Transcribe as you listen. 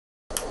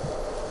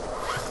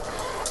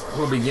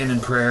We'll begin in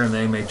prayer and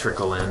they may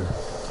trickle in. Is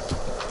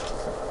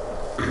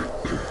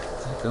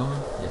that going?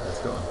 Yeah, it's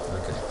going.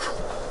 Okay.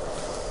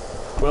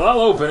 Well,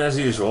 I'll open as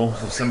usual.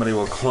 If somebody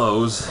will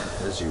close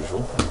as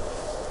usual.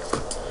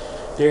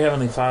 Dear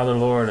Heavenly Father,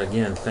 Lord,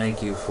 again,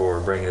 thank you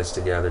for bringing us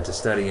together to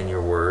study in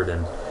your word.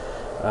 And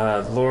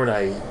Lord,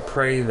 I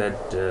pray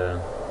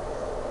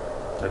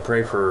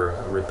for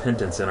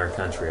repentance in our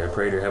country. I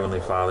pray, dear Heavenly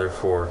Father,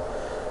 for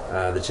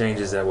the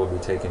changes that will be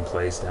taking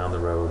place down the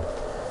road.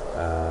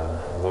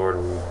 Lord,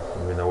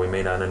 even though we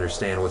may not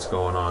understand what's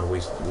going on,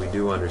 we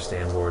do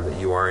understand, Lord, that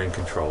you are in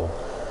control.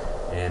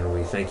 And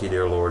we thank you,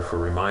 dear Lord, for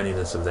reminding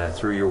us of that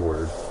through your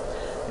word.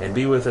 And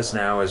be with us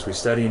now as we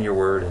study in your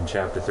word in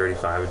chapter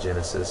 35 of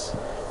Genesis,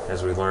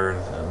 as we learn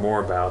more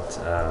about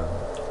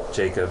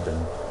Jacob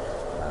and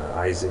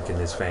Isaac and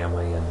his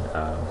family, and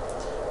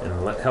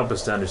help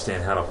us to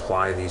understand how to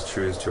apply these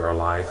truths to our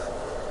life.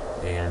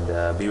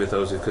 And be with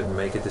those who couldn't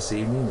make it this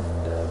evening,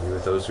 and be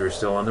with those who are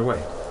still on their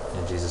way.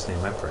 In Jesus'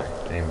 name I pray.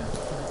 Amen.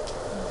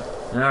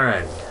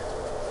 Alrighty.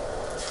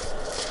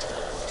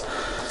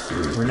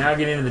 We're now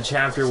getting into the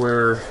chapter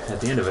where, at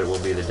the end of it, will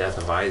be the death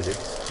of Isaac.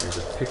 There's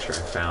a picture I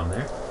found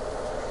there.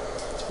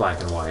 It's black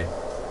and white.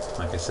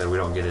 Like I said, we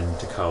don't get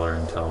into color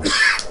until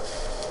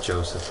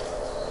Joseph.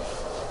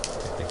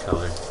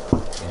 Technicolored.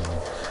 Anyway.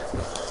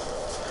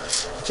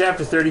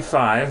 Chapter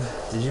 35.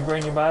 Did you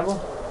bring your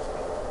Bible?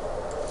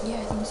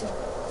 Yeah, I think so.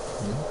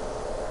 Mm-hmm.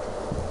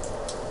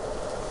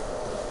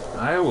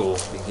 I will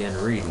begin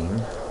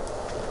reading,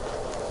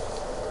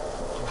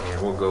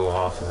 and we'll go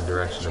off in the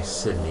direction of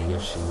Sydney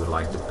if she would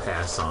like to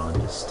pass on.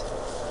 Just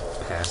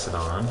pass it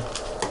on.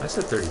 I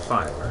said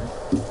 35, right?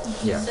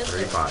 Yeah,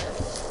 35.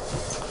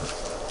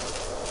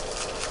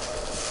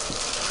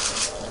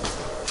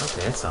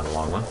 Okay, that's not a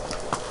long one.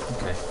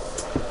 Okay.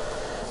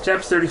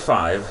 Chapter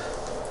 35.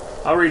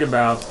 I'll read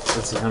about,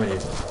 let's see how many,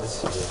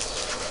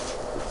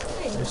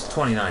 there's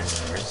 29 in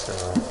there, so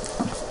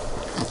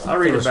I'll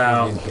read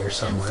about, in here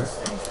somewhere.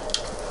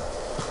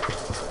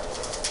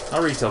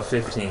 I'll read till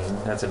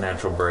 15. That's a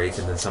natural break,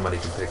 and then somebody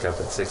can pick up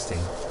at 16.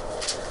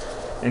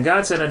 And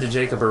God said unto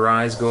Jacob,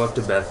 Arise, go up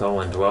to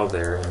Bethel, and dwell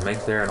there, and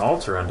make there an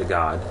altar unto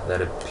God,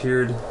 that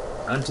appeared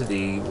unto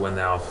thee when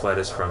thou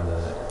fleddest from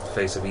the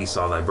face of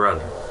Esau thy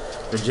brother.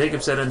 Then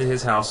Jacob said unto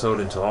his household,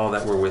 and to all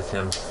that were with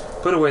him,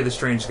 Put away the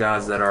strange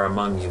gods that are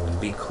among you,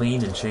 and be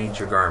clean, and change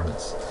your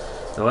garments.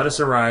 Now let us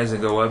arise, and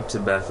go up to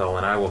Bethel,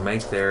 and I will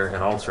make there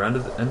an altar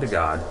unto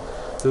God,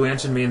 who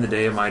answered me in the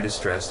day of my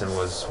distress, and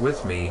was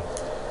with me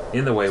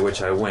in the way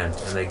which I went.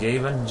 And they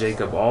gave unto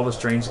Jacob all the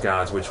strange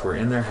gods which were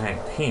in their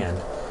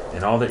hand,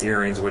 and all the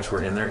earrings which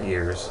were in their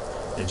ears.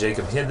 And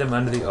Jacob hid them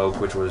under the oak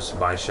which was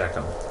by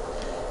Shechem.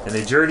 And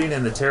they journeyed,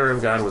 and the terror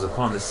of God was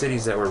upon the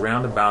cities that were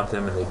round about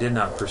them, and they did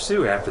not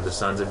pursue after the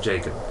sons of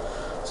Jacob.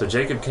 So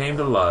Jacob came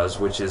to Luz,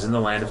 which is in the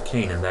land of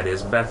Canaan, that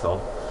is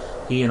Bethel,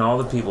 he and all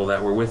the people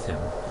that were with him.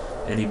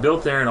 And he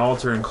built there an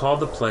altar, and called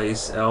the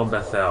place El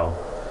Bethel,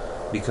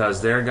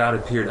 because there God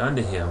appeared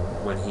unto him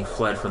when he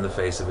fled from the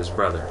face of his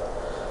brother.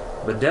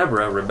 But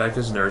Deborah,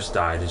 Rebekah's nurse,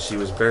 died, and she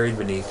was buried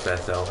beneath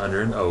Bethel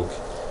under an oak,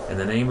 and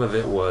the name of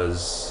it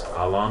was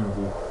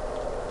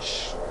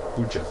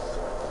Allon-Bujath.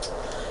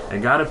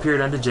 And God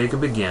appeared unto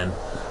Jacob again,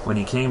 when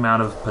he came out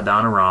of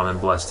Padan Aram,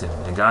 and blessed him.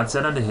 And God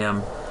said unto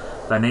him,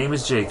 Thy name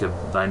is Jacob,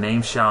 thy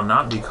name shall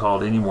not be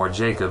called any more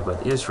Jacob,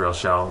 but Israel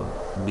shall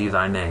be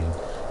thy name.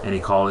 And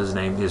he called his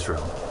name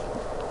Israel.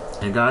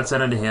 And God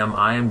said unto him,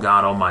 I am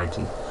God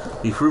Almighty.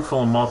 Be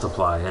fruitful and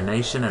multiply. A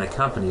nation and a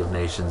company of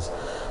nations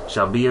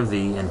shall be of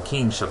thee, and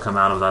kings shall come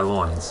out of thy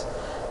loins.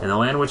 And the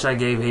land which I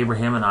gave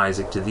Abraham and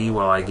Isaac, to thee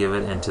will I give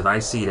it, and to thy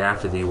seed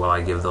after thee will I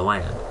give the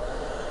land.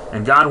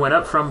 And God went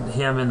up from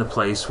him in the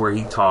place where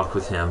he talked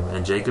with him,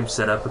 and Jacob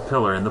set up a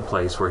pillar in the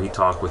place where he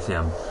talked with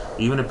him,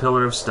 even a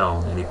pillar of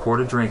stone, and he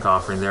poured a drink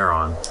offering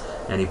thereon,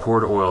 and he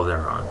poured oil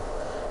thereon.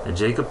 And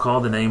Jacob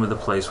called the name of the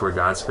place where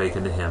God spake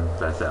unto him,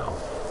 Bethel.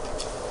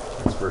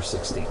 That's verse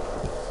 16.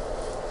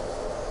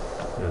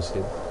 That was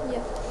good.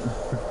 Yep.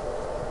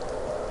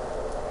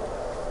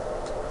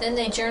 Then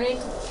they journeyed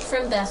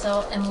from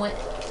Bethel, and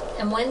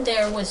when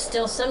there was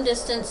still some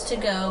distance to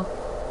go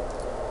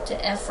to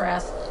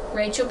Ephrath,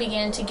 Rachel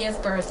began to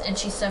give birth, and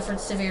she suffered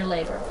severe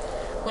labor.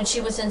 When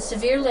she was in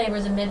severe labor,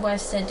 the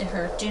midwife said to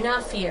her, Do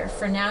not fear,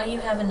 for now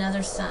you have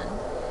another son.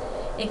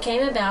 It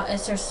came about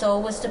as her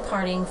soul was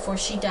departing, for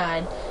she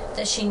died,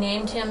 that she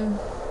named him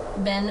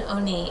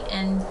Ben-Oni,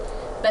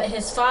 but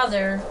his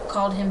father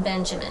called him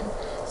Benjamin.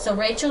 So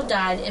Rachel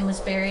died and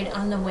was buried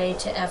on the way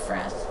to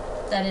Ephrath,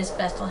 that is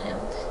Bethlehem.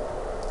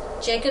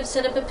 Jacob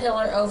set up a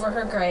pillar over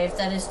her grave,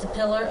 that is the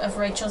pillar of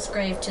Rachel's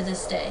grave to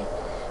this day.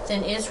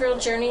 Then Israel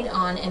journeyed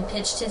on and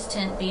pitched his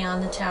tent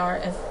beyond the tower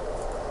of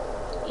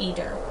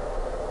Eder.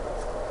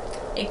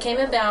 It came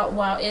about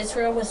while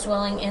Israel was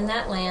dwelling in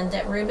that land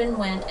that Reuben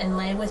went and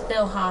lay with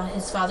Bilhah,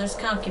 his father's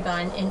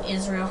concubine, and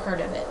Israel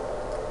heard of it.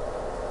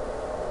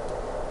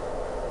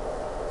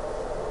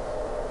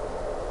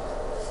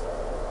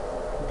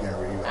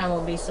 I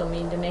won't be so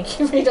mean to make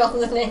you read all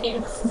the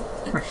names.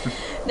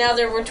 Now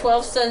there were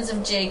 12 sons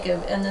of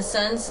Jacob, and the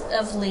sons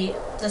of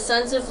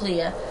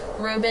Leah,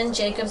 Reuben,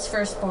 Jacob's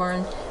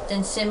firstborn,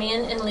 then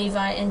Simeon and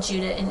Levi and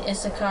Judah and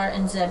Issachar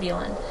and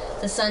Zebulun.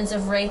 The sons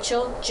of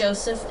Rachel,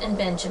 Joseph and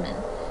Benjamin.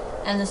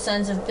 And the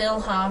sons of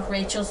Bilhah,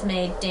 Rachel's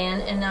maid,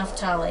 Dan and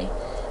Naphtali.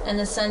 And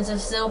the sons of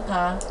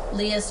Zilpah,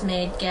 Leah's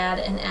maid, Gad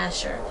and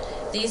Asher.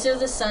 These are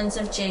the sons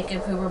of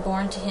Jacob who were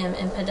born to him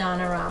in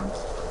Padan Aram.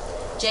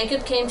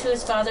 Jacob came to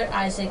his father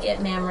Isaac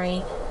at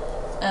Mamre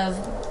of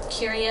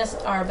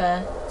Kiriath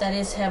Arba, that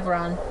is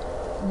Hebron,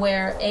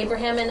 where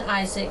Abraham and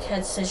Isaac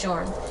had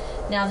sojourned.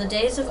 Now the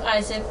days of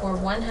Isaac were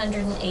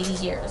 180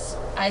 years.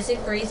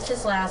 Isaac breathed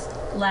his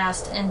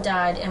last and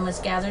died, and was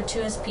gathered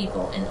to his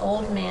people, an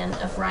old man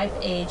of ripe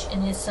age,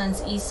 and his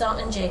sons Esau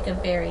and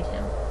Jacob buried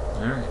him.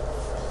 All right.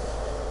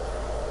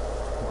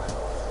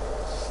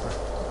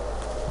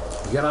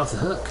 You got off the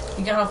hook.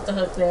 You got off the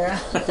hook there.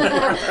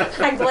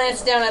 I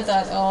glanced down and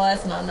thought, oh,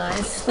 that's not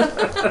nice.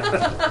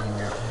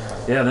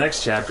 Yeah, the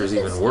next chapter is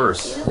even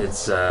worse.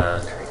 It's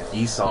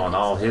Esau and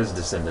all his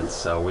descendants,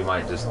 so we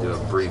might just do a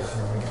brief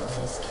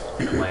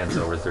glance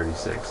over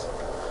 36.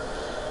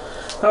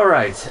 All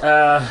right.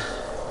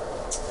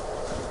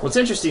 What's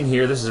interesting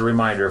here, this is a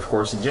reminder, of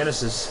course,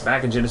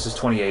 back in Genesis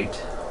 28,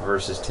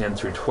 verses 10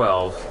 through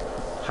 12,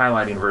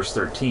 highlighting verse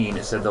 13,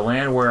 it said, "The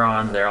land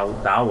whereon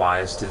thou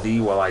liest, to thee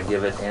will I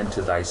give it, and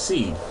to thy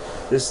seed."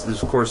 This,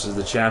 of course, is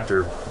the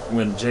chapter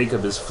when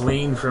Jacob is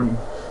fleeing from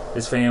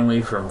his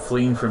family,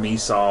 fleeing from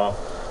Esau,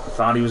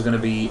 thought he was going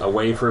to be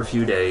away for a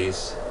few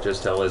days,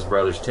 just till his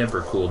brother's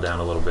temper cooled down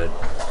a little bit.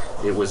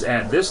 It was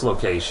at this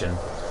location,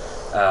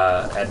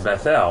 at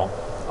Bethel,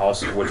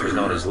 also which was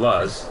known as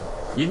Luz.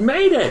 You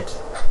made it!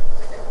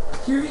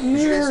 You're here!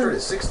 Did you guys start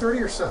at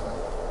 6:30 or 7?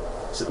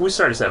 So we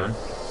started at 7.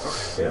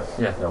 Yeah.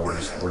 Yeah. No, we're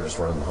just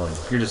running behind.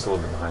 You're just a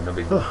little bit behind, no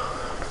big deal.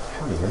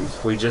 How many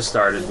days? We just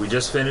started. We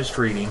just finished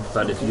reading,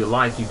 but if you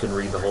like, you can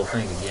read the whole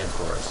thing again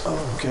for us.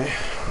 Oh, okay.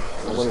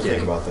 I want to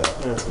think about that.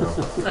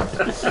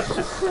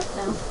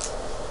 No.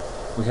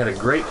 We had a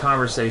great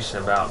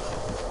conversation about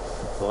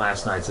the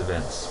last night's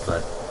events,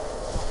 but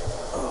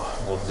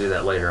we'll do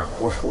that later on.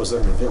 Was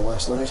there an event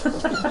last night?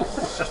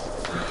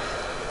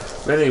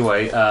 But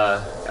anyway,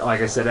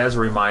 like I said, as a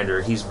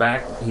reminder, he's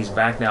back. He's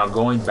back now,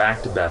 going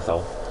back to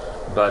Bethel.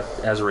 But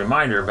as a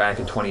reminder, back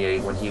in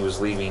 28, when he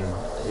was leaving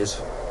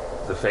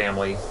the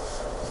family,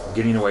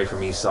 getting away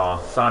from Esau,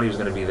 thought he was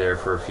going to be there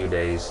for a few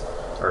days,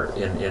 or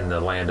in the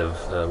land of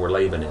where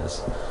Laban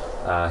is.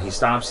 He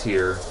stops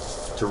here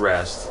to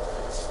rest.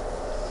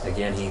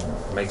 Again, he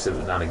makes a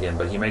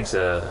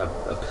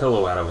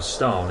pillow out of a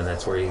stone, and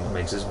that's where he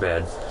makes his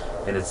bed.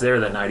 And it's there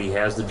that night he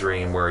has the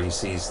dream where he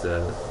sees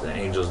the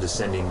angels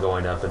descending,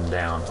 going up and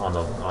down on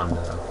the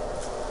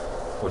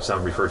what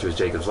some refer to as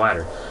Jacob's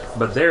ladder.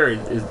 But there,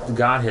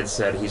 God had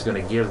said he's going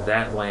to give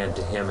that land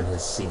to him and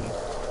his seed,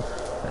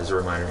 as a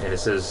reminder. And it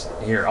says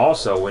here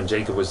also, when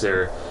Jacob was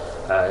there,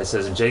 it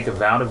says, "And Jacob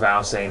vowed a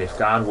vow, saying, If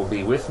God will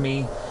be with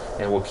me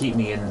and will keep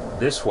me in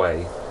this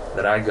way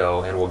that I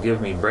go, and will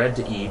give me bread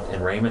to eat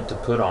and raiment to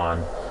put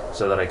on,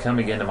 so that I come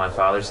again to my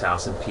father's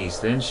house in peace,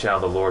 then shall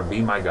the Lord be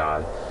my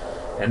God.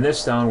 And this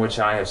stone which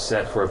I have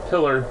set for a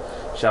pillar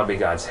shall be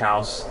God's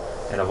house,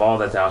 and of all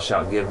that thou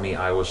shalt give me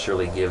I will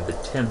surely give the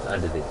 10th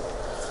unto thee."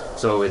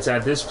 So it's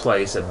at this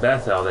place, at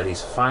Bethel, that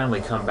he's finally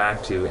come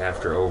back to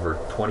after over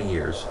 20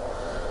 years.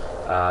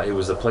 It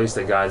was the place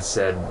that God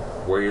said,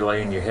 where you're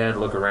laying your head,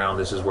 look around,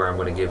 this is where I'm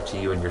going to give to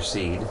you and your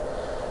seed.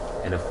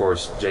 And of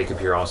course, Jacob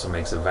here also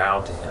makes a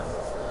vow to him.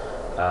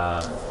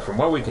 From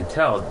what we can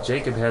tell,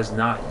 Jacob has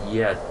not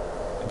yet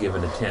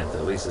given a 10th.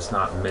 At least it's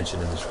not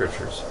mentioned in the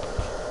scriptures.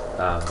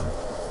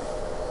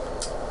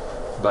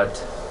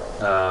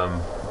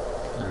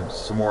 And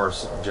some more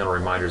general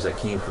reminders that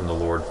came from the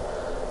Lord.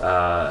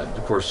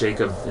 Of course,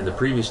 Jacob, in the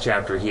previous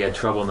chapter, he had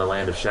trouble in the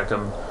land of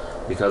Shechem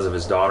because of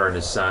his daughter and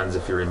his sons.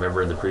 If you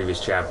remember in the previous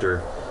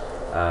chapter,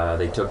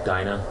 they took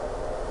Dinah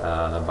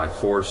by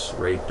force,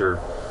 raped her.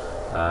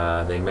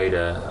 They made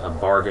a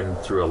bargain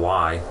through a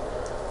lie,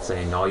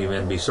 saying, "All you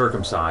men be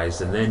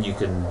circumcised, and then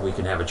we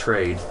can have a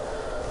trade."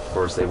 Of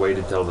course, they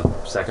waited till the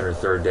second or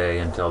third day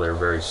until they're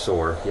very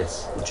sore.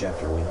 Yes? What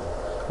chapter are we in?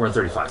 We're in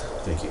 35.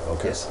 Thank you.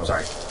 Okay. Yes, Okay.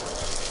 sorry.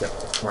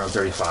 Yep, we're on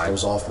 35. I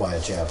was off by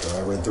a chapter.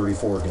 I read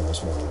 34 again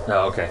this morning.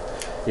 Oh, okay.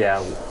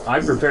 Yeah, I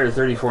prepared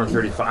 34 and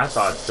 35. I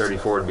thought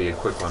 34 would be a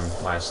quick one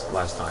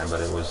last time,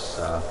 but it was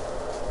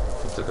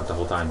it took up the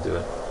whole time to do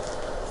it.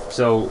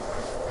 So,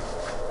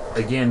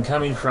 again,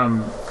 coming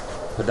from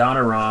Padan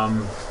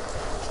Aram,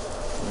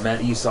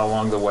 met Esau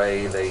along the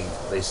way. They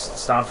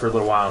stopped for a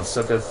little while in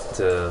Succoth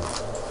to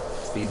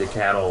feed the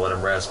cattle, let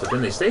them rest, but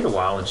then they stayed a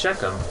while in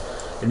Shechem,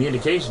 and the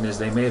indication is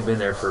they may have been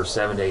there for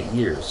 7 to 8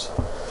 years.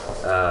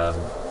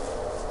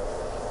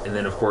 And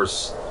then, of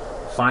course,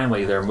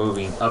 finally they're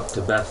moving up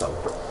to Bethel.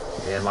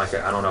 And like,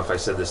 I don't know if I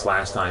said this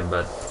last time,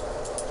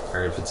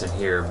 or if it's in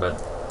here, but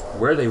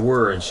where they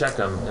were in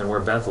Shechem and where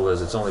Bethel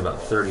is, it's only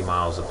about 30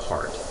 miles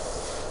apart.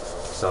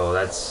 So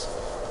that's,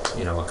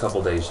 a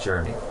couple days'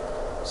 journey.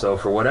 So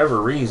for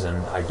whatever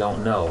reason, I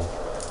don't know,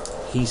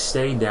 he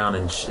stayed down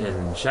in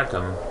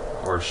Shechem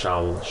or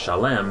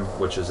Shalem,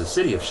 which is a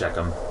city of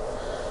Shechem,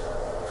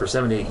 for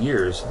 7 to 8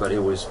 years, but it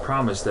was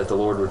promised that the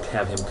Lord would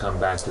have him come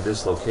back to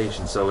this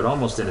location. So it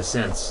almost, in a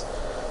sense,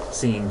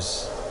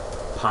 seems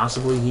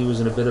possibly he was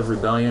in a bit of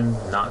rebellion,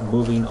 not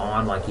moving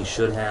on like he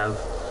should have.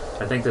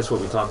 I think that's what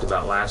we talked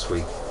about last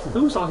week.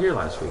 Who was all here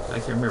last week? I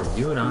can't remember.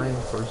 You and I,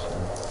 of course.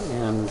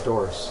 And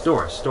Doris.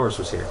 Doris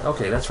was here.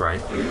 Okay, that's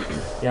right.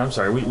 Yeah, I'm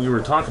sorry. We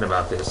were talking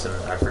about this, and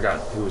I forgot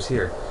who was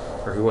here,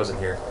 or who wasn't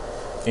here.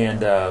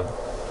 And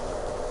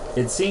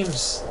it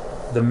seems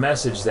the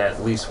message that,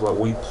 at least what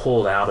we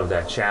pulled out of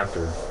that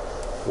chapter,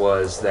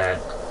 was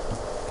that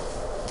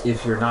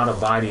if you're not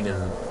abiding in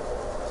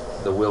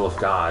the will of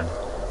God,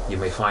 you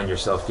may find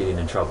yourself getting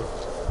in trouble.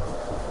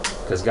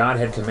 Because God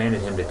had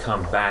commanded him to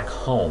come back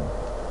home.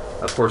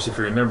 Of course, if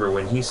you remember,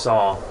 when he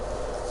saw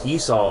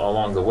Esau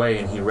along the way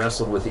and he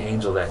wrestled with the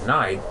angel that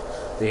night,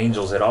 the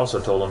angels had also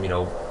told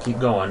him, keep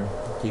going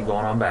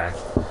on back.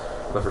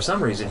 But for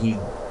some reason, he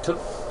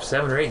took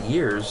 7 or 8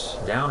 years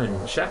down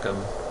in Shechem.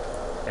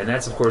 And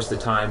that's, of course, the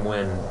time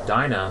when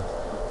Dinah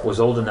was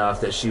old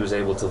enough that she was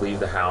able to leave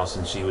the house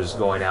and she was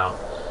going out.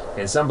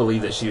 And some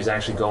believe that she was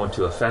actually going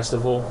to a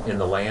festival in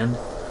the land.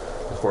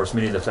 Of course,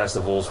 many of the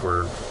festivals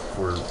were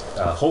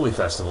holy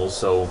festivals,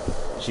 so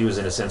she was,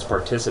 in a sense,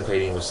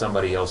 participating with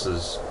somebody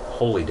else's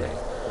holy day.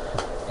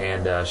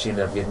 And she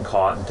ended up getting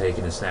caught and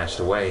taken and snatched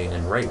away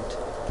and raped.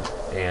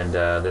 And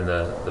then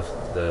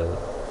the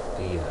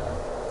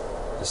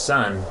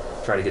son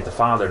tried to get the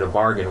father to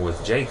bargain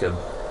with Jacob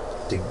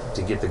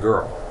to get the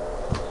girl.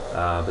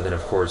 But then,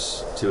 of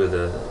course, two of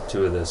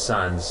the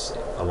sons,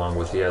 along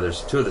with the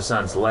others, two of the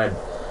sons led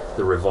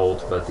the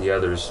revolt, but the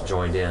others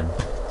joined in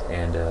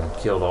and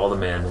killed all the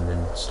men and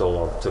then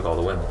took all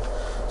the women.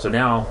 So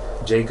now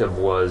Jacob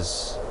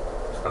was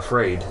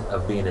afraid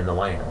of being in the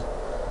land,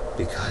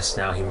 because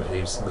now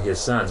his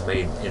sons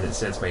made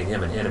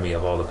him an enemy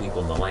of all the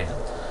people in the land.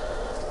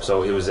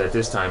 So it was at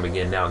this time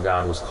again, now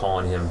God was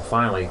calling him,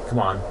 finally, come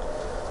on,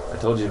 I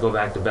told you to go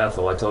back to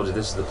Bethel. I told you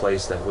this is the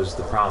place that was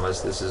the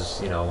promise. This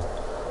is,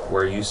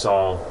 where you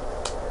saw,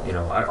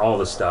 all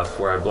the stuff,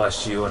 where I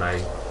blessed you and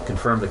I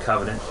confirmed the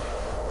covenant.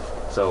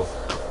 So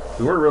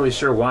we weren't really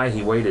sure why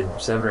he waited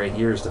 7 or 8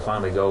 years to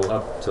finally go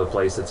up to a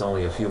place that's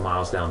only a few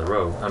miles down the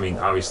road. I mean,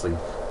 obviously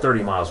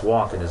 30 miles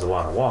walking is a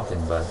lot of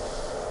walking, but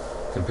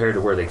compared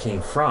to where they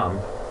came from,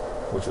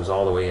 which was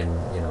all the way in,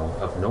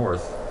 up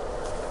north,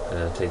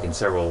 taking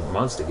several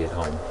months to get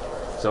home.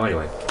 So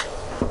anyway,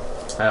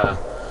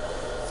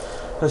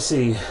 let's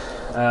see.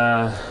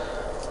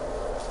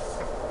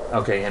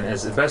 Okay, and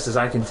as best as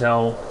I can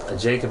tell,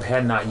 Jacob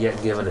had not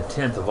yet given a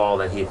tenth of all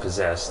that he had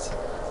possessed,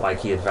 like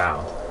he had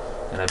vowed.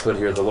 And I put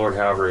here, the Lord,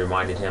 however,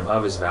 reminded him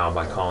of his vow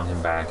by calling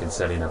him back and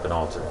setting up an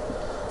altar.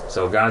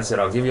 So God said,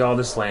 I'll give you all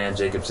this land.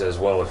 Jacob says,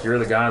 well, if you're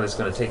the guy that's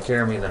going to take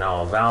care of me, then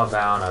I'll vow a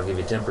vow and I'll give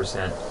you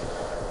 10%.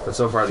 But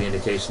so far the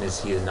indication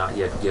is he has not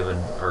yet given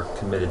or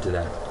completed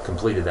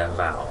that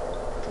vow,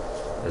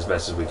 as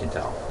best as we can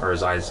tell, or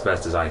as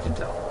best as I can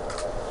tell.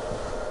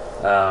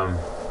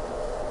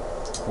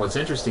 What's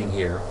interesting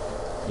here,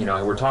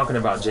 we're talking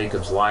about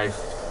Jacob's life,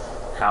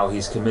 how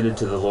he's committed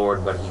to the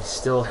Lord, but he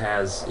still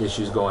has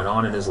issues going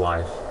on in his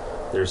life.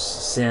 There's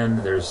sin,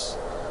 there's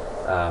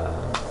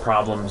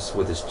problems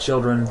with his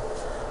children.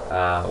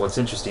 What's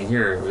interesting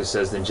here, it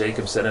says, then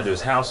Jacob said unto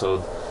his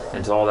household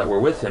and to all that were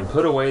with him,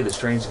 put away the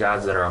strange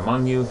gods that are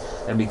among you,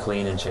 and be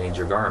clean and change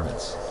your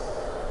garments.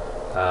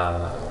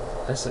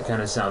 That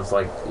kind of sounds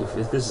like,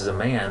 if this is a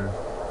man,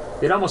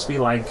 it'd almost be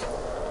like,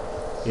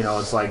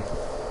 it's like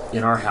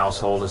in our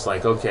household, it's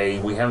like, okay,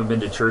 we haven't been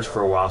to church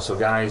for a while, so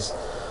guys,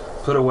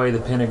 put away the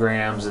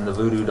pentagrams and the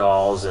voodoo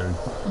dolls and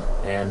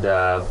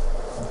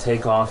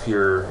take off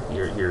your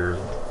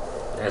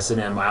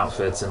S&M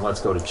outfits and let's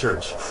go to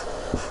church.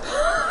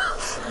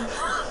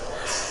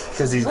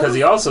 Because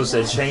he also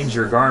said change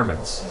your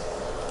garments.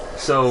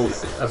 So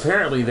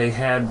apparently they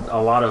had a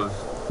lot of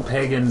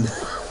pagan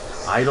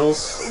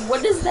idols.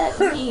 What does that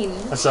mean?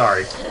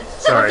 Sorry.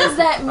 What does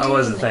that mean? I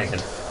wasn't thinking.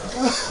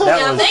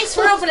 Thanks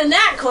for opening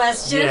that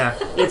question. Yeah,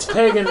 it's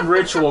pagan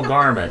ritual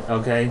garment,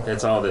 okay?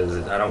 That's all it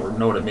is. I don't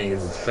know what it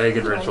means. It's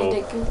pagan ritual.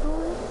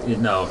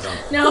 No,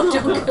 don't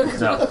Google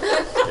no.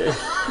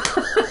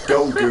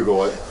 Don't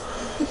Google it.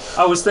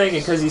 I was thinking,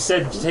 because he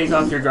said take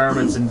off your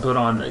garments and put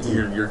on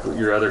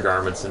your other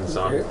garments and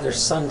so on. Your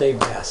Sunday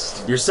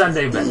best. Your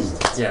Sunday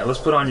best. Yeah, let's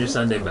put on your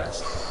Sunday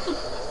best.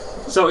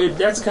 So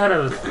that's kind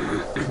of,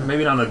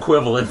 maybe not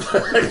equivalent,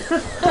 but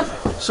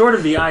sort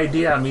of the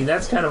idea. I mean,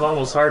 that's kind of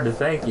almost hard to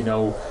think,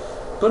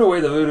 put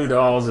away the voodoo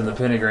dolls and the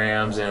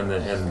pentagrams and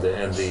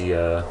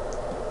the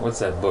what's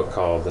that book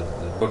called? The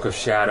Book of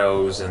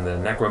Shadows and the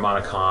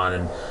Necromonicon,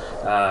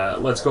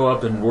 and let's go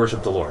up and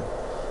worship the Lord.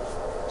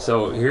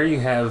 So here you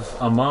have,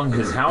 among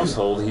his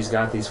household, he's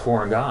got these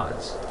foreign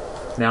gods.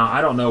 Now,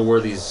 I don't know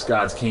where these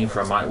gods came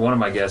from. One of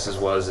my guesses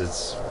was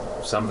it's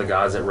some of the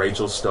gods that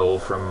Rachel stole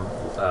from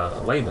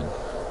Laban.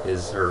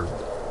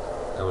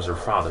 That was her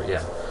father,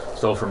 yeah.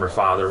 Stole from her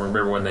father.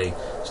 Remember when they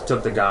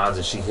took the gods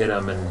and she hid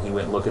them and he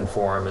went looking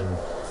for them,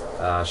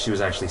 and she was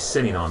actually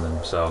sitting on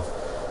them. So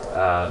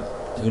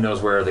who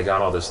knows where they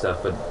got all this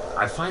stuff, but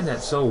I find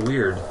that so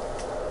weird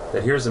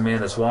that here's a man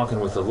that's walking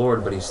with the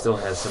Lord, but he still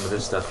has some of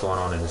this stuff going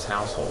on in his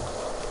household.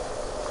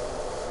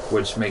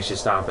 Which makes you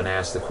stop and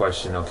ask the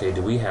question, okay,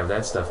 do we have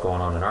that stuff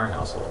going on in our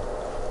household?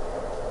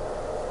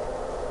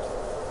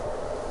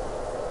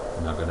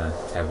 I'm not going to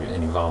have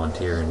any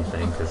volunteer or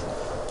anything, because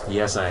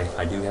yes,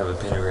 I do have a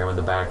pentagram in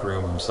the back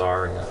room. I'm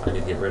sorry, I need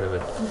to get rid of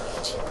it.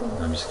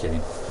 I'm just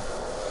kidding.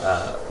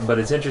 But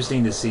it's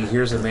interesting to see,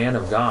 here's a man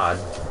of God,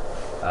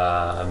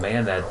 a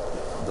man that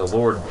the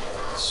Lord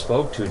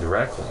spoke to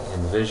directly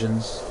in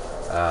visions,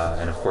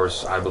 and of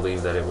course I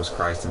believe that it was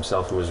Christ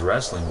himself who was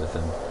wrestling with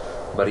him,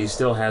 but he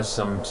still has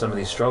some of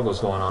these struggles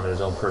going on in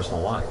his own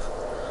personal life,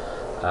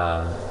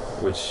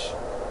 which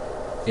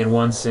in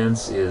one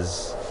sense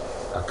is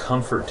a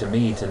comfort to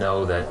me to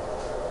know that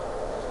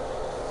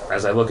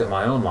as I look at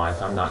my own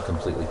life, I'm not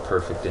completely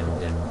perfect in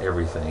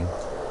everything.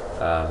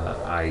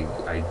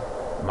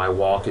 My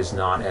walk is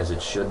not as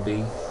it should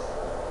be,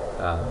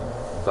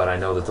 but I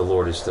know that the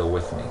Lord is still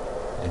with me,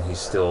 and he's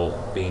still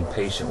being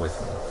patient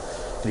with me.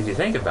 And if you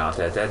think about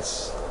that,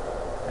 that's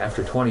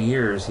after 20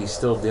 years, he's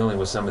still dealing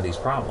with some of these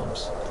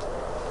problems,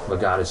 but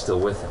God is still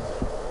with him.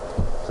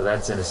 So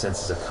that's, in a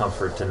sense, is a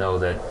comfort to know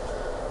that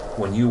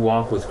when you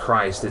walk with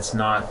Christ, it's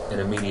not an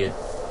immediate,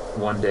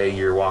 one day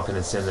you're walking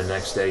in sin, the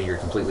next day you're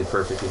completely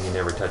perfect and you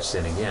never touch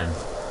sin again.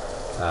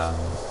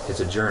 It's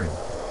a journey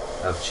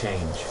of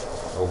change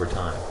over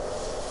time.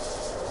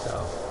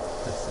 So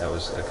that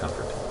was a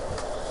comfort to me.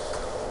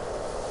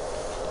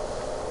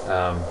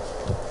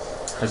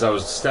 As I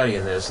was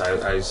studying this,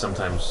 I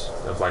sometimes,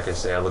 like I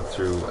say, I look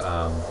through,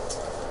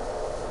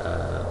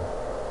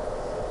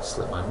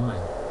 slipped my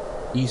mind,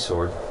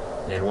 eSword,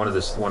 and one of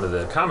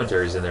the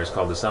commentaries in there is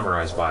called the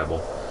Summarized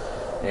Bible,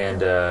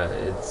 and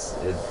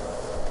it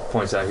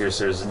points out here, it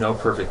says, no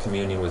perfect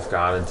communion with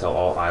God until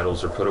all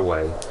idols are put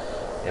away,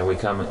 and we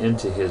come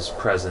into his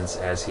presence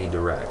as he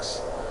directs.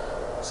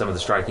 Some of the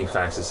striking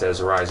facts, it says,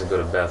 arise and go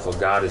to Bethel.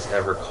 God is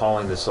ever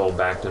calling the soul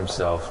back to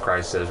himself.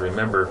 Christ says,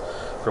 remember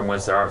from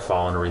whence thou art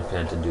fallen, and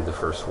repent and do the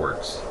first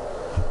works.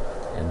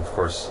 And of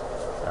course,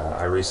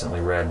 I recently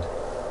read,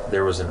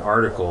 there was an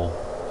article,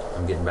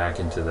 I'm getting back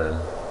into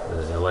the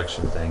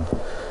election thing,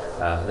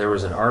 there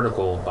was an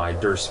article by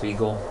Der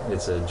Spiegel,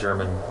 it's a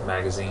German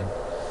magazine,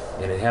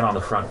 and it had on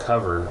the front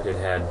cover, it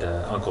had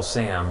Uncle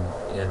Sam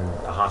in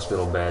a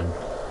hospital bed,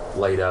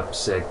 laid up,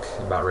 sick,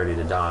 about ready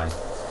to die.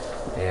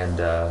 And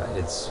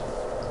it's,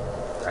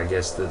 I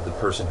guess the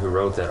person who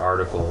wrote that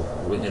article,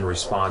 in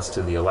response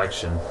to the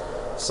election,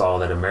 saw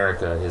that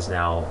America is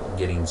now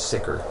getting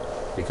sicker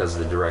because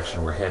of the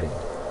direction we're heading.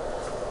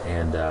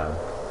 And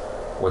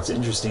what's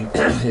interesting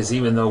is,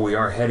 even though we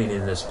are heading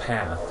in this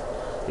path,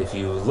 if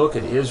you look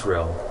at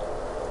Israel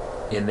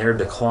in their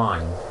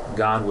decline,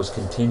 God was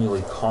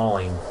continually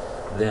calling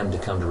them to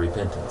come to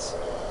repentance.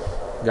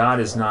 God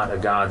is not a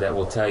God that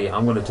will tell you,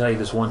 I'm going to tell you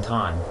this one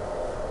time,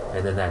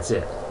 and then that's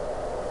it.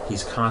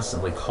 He's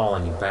constantly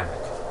calling you back.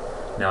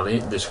 Now,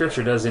 the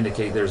scripture does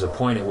indicate there's a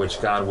point at which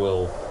God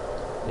will,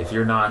 if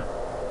you're not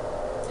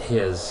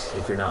his,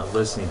 if you're not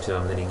listening to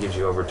him, then he gives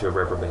you over to a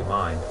reprobate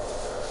mind.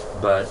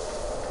 But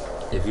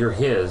if you're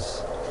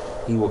his,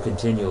 he will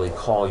continually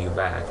call you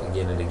back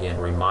again and again,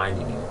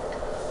 reminding you.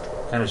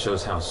 Kind of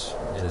shows how,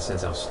 in a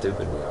sense, how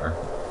stupid we are.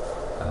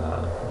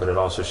 But it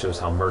also shows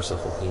how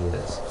merciful he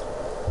is.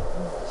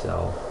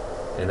 So,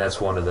 and that's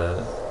one of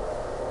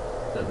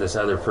this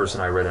other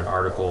person, I read an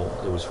article,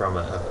 it was from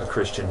a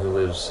Christian who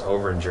lives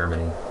over in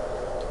Germany,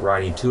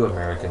 writing to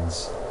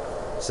Americans,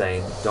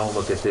 saying, don't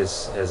look at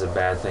this as a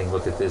bad thing,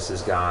 look at this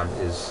as God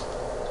is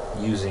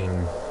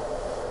using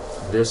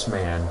this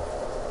man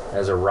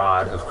as a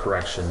rod of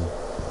correction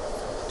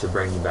to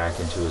bring you back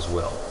into his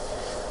will.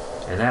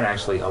 And that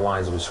actually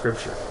aligns with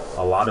Scripture.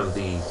 A lot of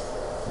the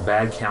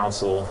bad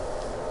counsel,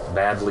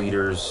 bad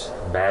leaders,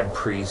 bad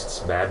priests,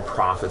 bad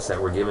prophets that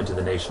were given to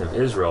the nation of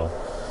Israel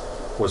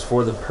was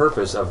for the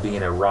purpose of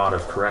being a rod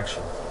of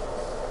correction,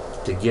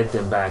 to get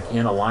them back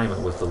in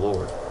alignment with the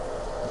Lord.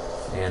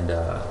 And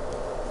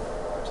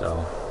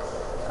so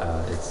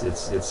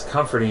it's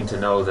comforting to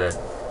know that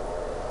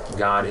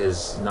God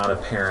is not a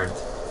parent,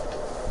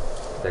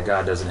 that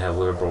God doesn't have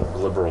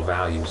liberal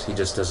values. He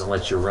just doesn't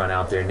let you run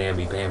out there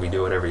namby-pamby,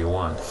 do whatever you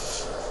want.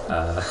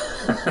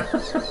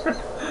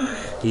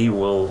 He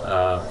will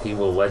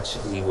let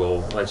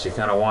you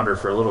kind of wander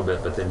for a little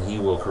bit, but then he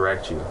will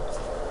correct you.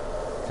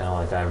 Kind of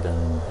like I've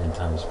done in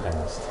times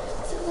past.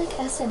 Is it like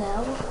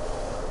SNL?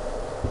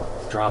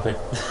 Drop it.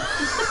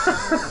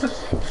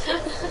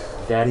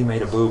 Daddy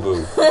made a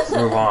boo-boo.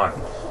 Move on.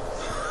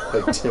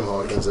 Like Tim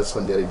Hawkins, that's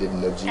when Daddy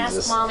didn't know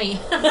Jesus. Ask Mommy.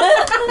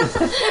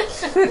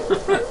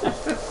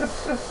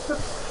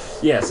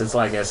 Yes, it's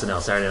like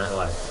SNL, Saturday Night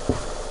Live.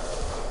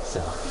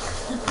 So.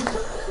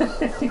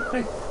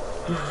 Anyway.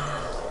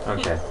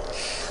 Okay.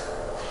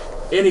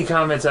 Any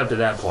comments up to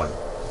that point?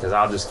 Because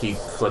I'll just keep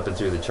flipping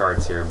through the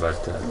charts here, but...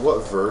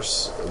 what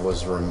verse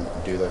was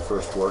do thy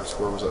first works?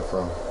 Where was that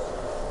from?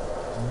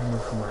 I remember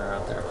from where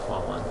out there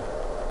fallen.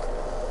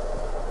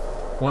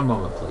 One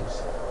moment,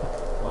 please,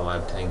 while I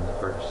obtain the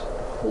verse.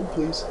 Hold,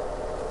 please.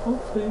 Oh,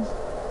 please.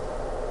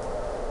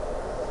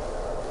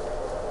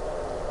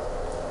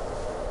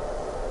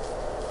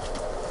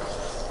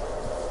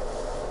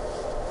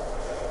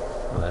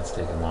 Well, that's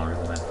taking longer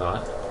than I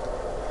thought.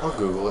 I'll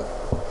Google it.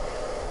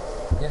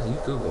 Yeah, you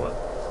Google it.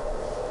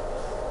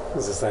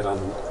 Is this that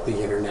on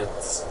the internet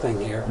thing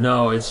here?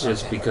 No, it's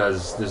just Okay.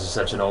 because this is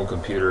such an old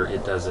computer,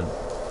 it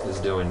is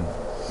doing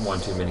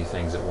one too many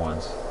things at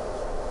once.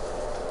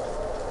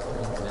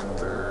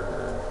 Remember.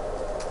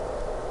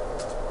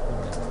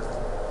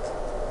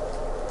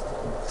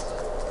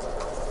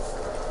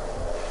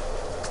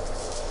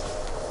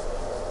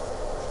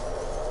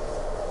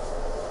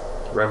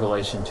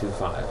 Revelation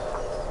 2:5.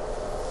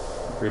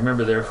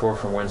 Remember therefore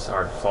from whence thou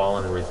art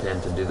fallen, and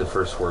repent, and do the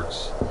first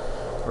works,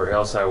 or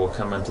else I will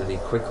come unto thee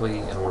quickly,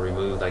 and will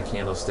remove thy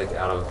candlestick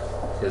out of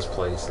his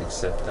place,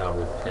 except thou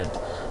repent.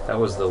 That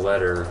was the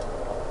letter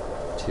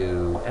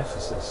to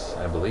Ephesus,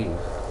 I believe.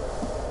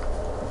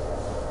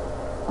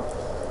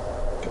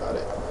 Got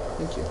it.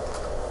 Thank you.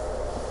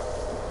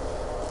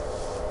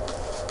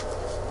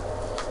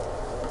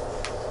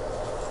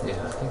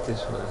 Yeah, I think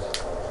this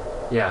was...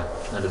 Yeah,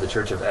 unto the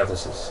church of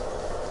Ephesus.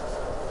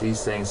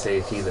 These things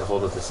saith he that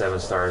holdeth the 7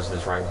 stars in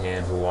his right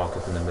hand, who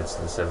walketh in the midst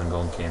of the 7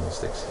 golden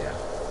candlesticks. Yeah.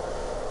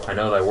 I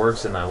know thy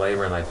works, and thy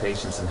labor, and thy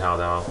patience, and how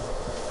thou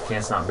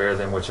canst not bear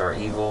them which are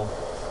evil,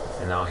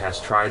 and thou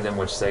hast tried them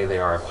which say they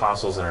are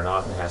apostles and are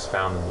not, and hast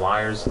found them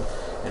liars,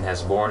 and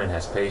hast borne and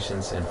hast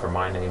patience, and for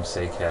my name's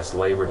sake hast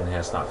labored and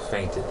hast not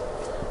fainted.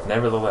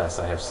 Nevertheless,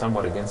 I have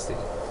somewhat against thee,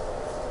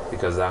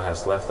 because thou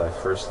hast left thy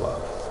first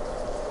love.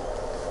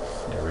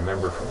 Yeah,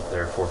 remember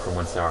therefore from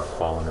whence thou art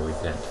fallen, and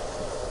repent.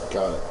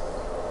 Got it.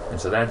 And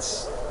so I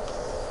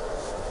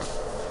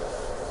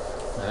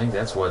think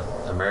that's what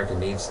America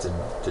needs to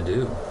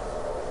do.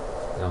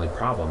 The only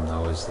problem,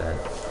 though, is that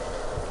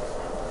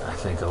I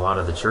think a lot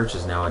of the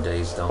churches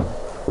nowadays don't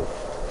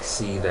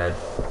see that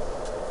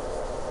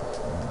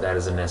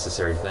is a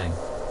necessary thing.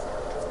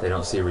 They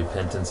don't see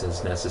repentance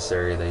as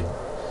necessary.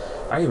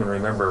 I even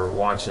remember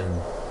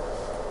watching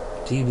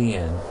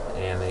TVN,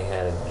 and they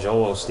had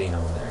Joel Osteen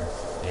on there,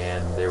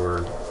 and they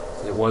were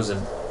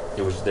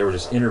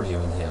just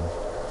interviewing him.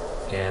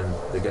 And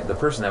the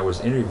person that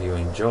was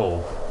interviewing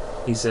Joel,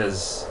 he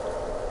says,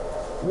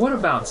 what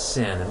about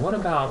sin? And what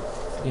about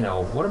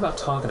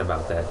talking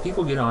about that?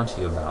 People get onto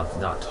you about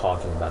not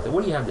talking about that.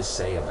 What do you have to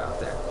say about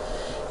that?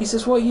 He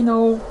says, well,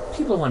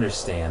 people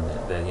understand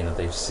that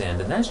they've sinned,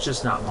 and that's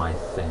just not my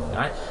thing.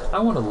 I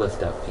want to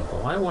lift up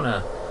people. I want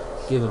to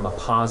give them a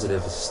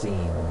positive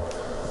esteem.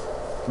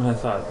 And I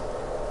thought,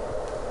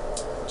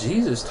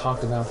 Jesus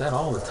talked about that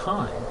all the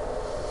time.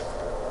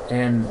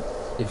 And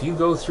if you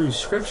go through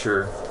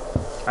Scripture,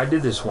 I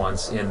did this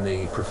once in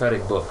the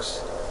prophetic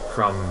books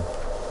from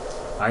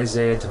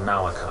Isaiah to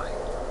Malachi,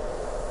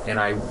 and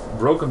I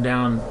broke them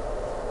down,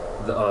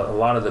 a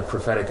lot of the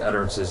prophetic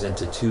utterances,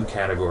 into 2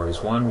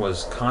 categories. One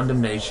was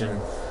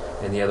condemnation,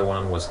 and the other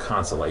one was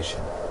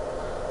consolation.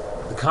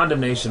 The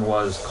condemnation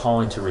was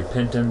calling to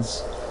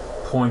repentance,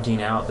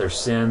 pointing out their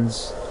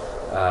sins,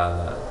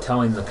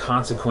 telling the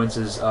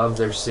consequences of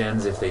their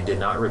sins if they did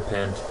not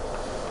repent,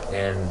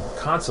 and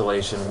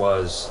consolation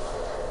was,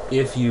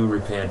 if you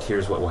repent,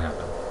 here's what will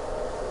happen.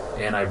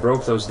 And I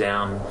broke those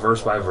down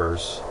verse by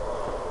verse,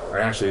 or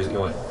actually it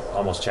went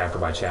almost chapter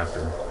by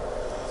chapter.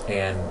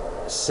 And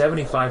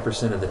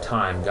 75% of the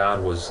time,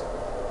 God was,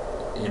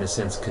 in a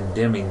sense,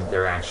 condemning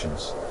their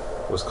actions,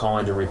 was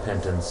calling to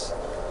repentance.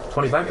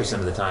 25%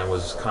 of the time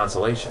was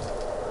consolation.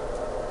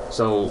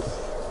 So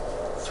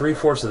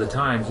 3/4 of the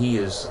time, He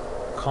is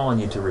calling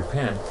you to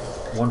repent.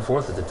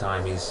 1/4 of the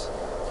time, He's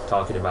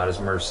talking about His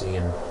mercy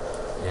and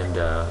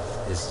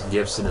His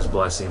gifts and His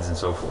blessings and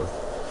so forth.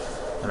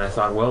 And I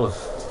thought, well,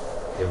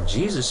 if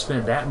Jesus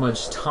spent that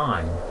much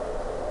time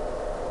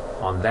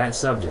on that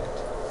subject,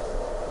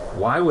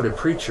 why would a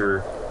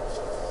preacher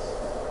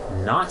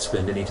not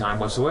spend any time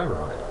whatsoever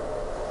on it?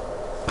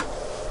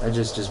 That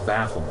just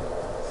baffled me.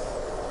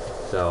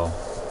 So,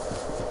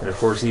 and of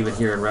course, even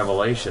here in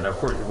Revelation, of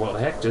course, well,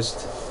 heck,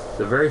 just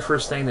the very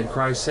first thing that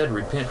Christ said,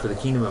 repent, for the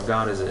kingdom of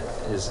God is at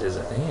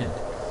hand.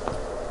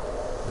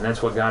 And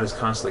that's what God is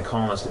constantly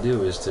calling us to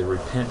do, is to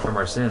repent from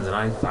our sins. And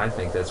I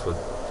think that's what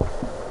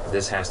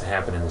this has to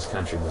happen in this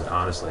country. But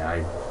honestly,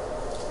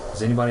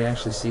 does anybody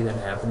actually see that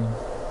happening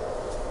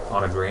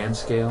on a grand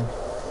scale,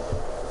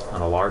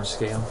 on a large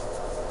scale?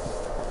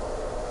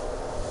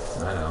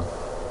 I know.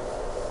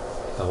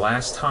 The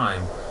last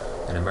time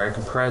an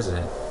American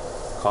president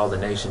called the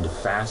nation to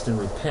fast and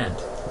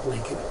repent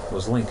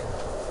was Lincoln,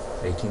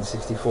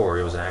 1864.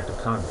 It was an act of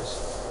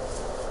Congress.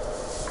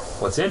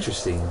 What's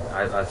interesting,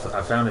 I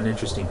found an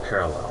interesting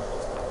parallel.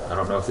 I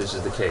don't know if this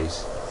is the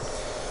case,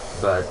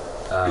 but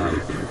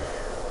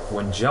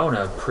when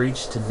Jonah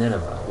preached to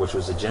Nineveh, which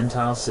was a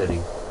Gentile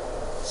city,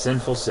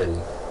 sinful city,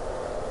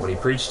 when he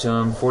preached to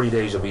them, 40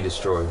 days you'll be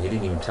destroyed. He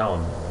didn't even tell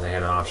them they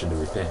had an option to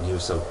repent. He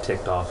was so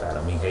ticked off at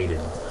them, he hated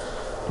them.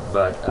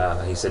 But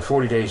he said,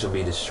 40 days you'll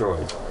be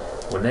destroyed.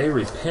 When they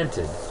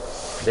repented,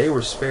 they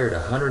were spared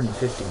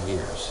 150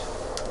 years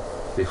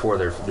before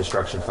their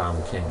destruction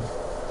finally came.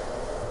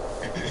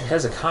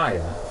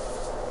 Hezekiah,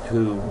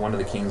 one of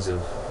the kings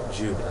of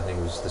Judah, I think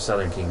it was the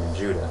southern kingdom,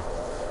 Judah,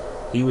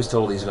 he was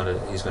told he's going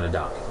to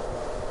die.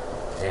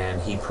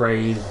 And he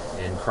prayed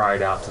and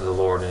cried out to the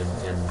Lord, and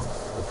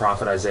the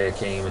prophet Isaiah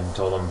came and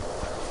told him,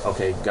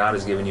 okay, God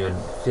has given you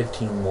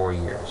 15 more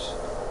years.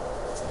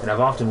 And I've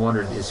often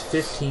wondered, is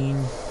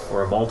 15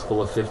 or a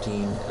multiple of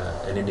 15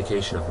 an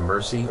indication of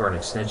mercy or an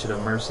extension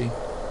of mercy?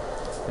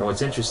 And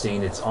what's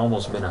interesting, it's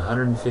almost been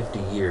 150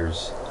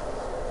 years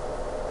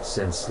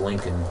since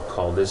Lincoln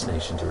called this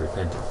nation to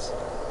repentance.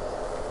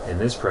 And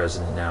this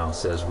president now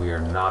says we are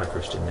not a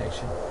Christian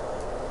nation.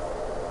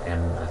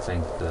 And I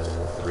think the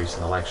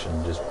recent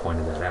election just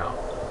pointed that out.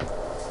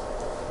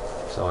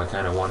 So I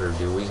kind of wonder,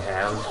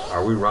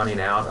 are we running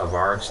out of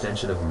our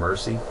extension of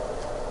mercy?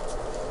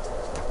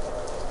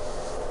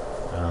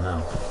 I don't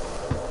know.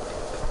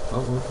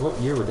 What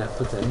year would that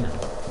put that in?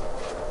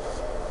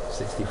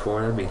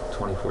 64, that'd be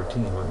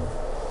 2014, wouldn't it?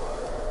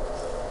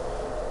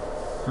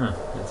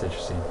 That's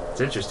interesting.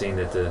 It's interesting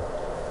that the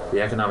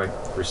economic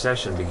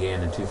recession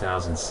began in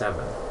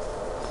 2007,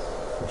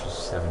 which is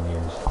 7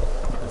 years.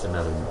 That's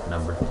another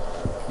number.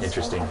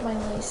 Interesting. I have my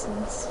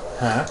license.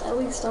 Huh? At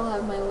least I'll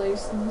have my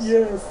license.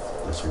 Yes.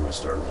 That's when we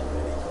started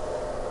admitting it.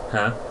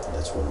 Huh?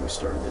 That's when we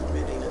started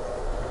admitting it.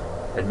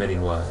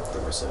 Admitting what? The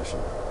recession.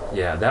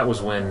 Yeah, that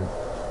was when,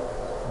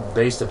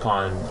 based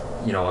upon,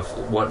 I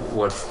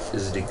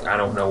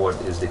don't know what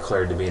is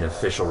declared to be an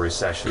official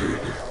recession,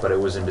 but it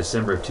was in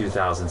December of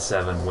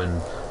 2007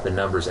 when the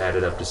numbers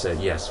added up to say,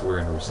 yes, we're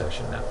in a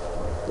recession now.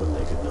 When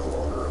they could no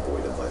longer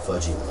avoid it by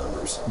fudging the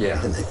numbers.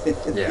 Yeah.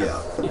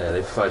 Yeah. Yeah,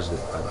 they fudged it.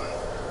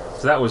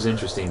 So that was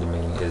interesting to me,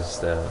 is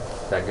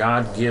that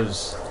God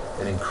gives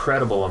an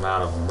incredible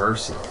amount of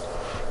mercy.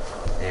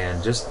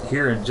 And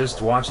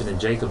just watching in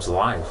Jacob's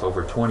life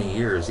over 20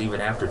 years,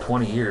 even after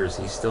 20 years,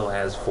 he still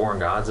has foreign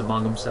gods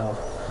among himself.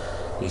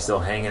 He's still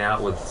hanging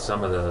out with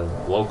some of the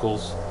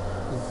locals,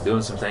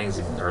 doing some things,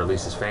 or at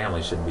least his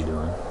family shouldn't be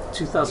doing.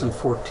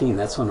 2014,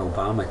 that's when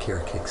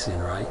Obamacare kicks in,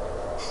 right?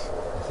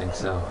 I think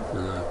so.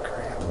 Oh,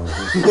 crap.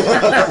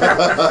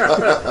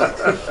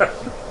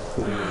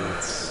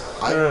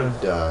 I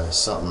read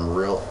something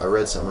real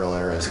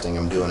interesting.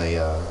 I'm doing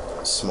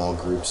a small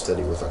group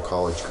study with a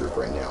college group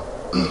right now.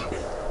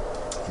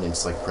 And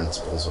it's like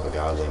principles of a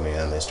godly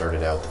man. They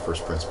started out, the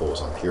first principle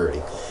was on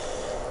purity.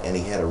 And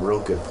he had a real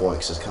good point,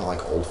 because it's kind of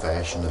like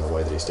old-fashioned in the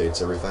way that he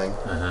states everything.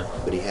 Uh-huh.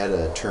 But he had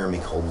a term he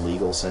called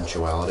legal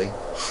sensuality.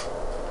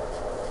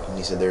 And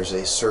he said there's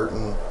a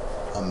certain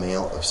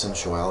amount of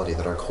sensuality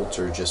that our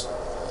culture is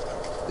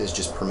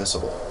just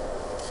permissible.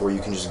 Where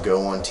you can just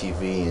go on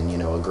TV and,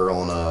 a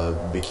girl in a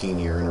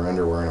bikini or in her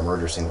underwear in a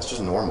murder scene, it's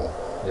just normal.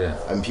 Yeah.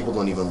 I mean, people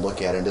don't even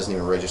look at it. It doesn't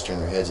even register in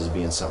their heads as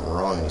being something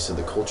wrong. And he said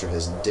the culture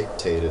has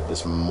dictated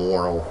this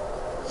moral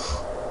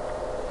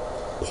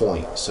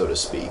point, so to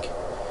speak.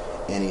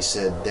 And he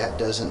said that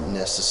doesn't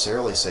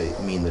necessarily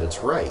mean that it's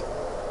right.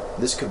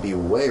 This could be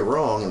way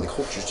wrong, and the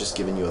culture's just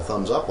giving you a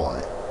thumbs up on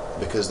it.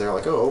 Because they're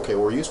like, oh, okay,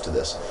 we're used to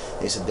this.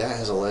 And he said that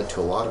has led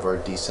to a lot of our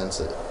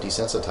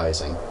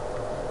desensitizing,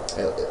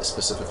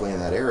 specifically in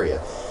that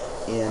area.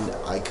 And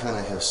I kind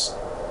of have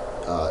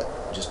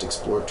just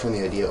turned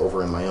the idea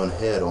over in my own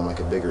head on like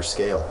a bigger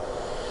scale.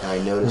 And I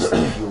noticed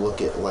that if you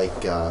look at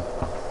like,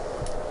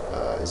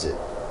 is it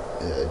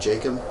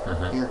Jacob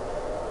here?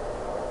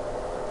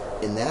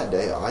 In that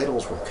day,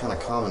 idols were kind of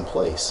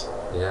commonplace.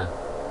 Yeah.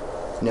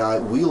 Now,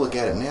 we look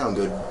at it now and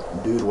go,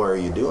 dude, why are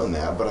you doing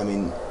that? But I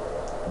mean,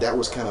 that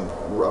was kind of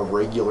a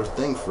regular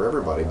thing for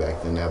everybody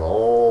back then, to have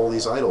all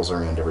these idols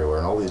around everywhere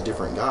and all these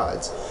different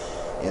gods.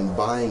 And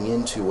buying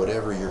into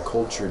whatever your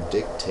culture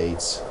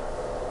dictates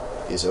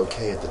is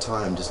okay at the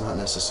time does not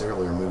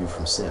necessarily remove you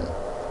from sin.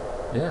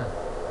 Yeah.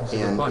 That's a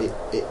And good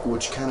point.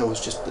 which kind of was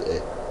just,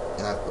 and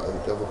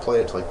I've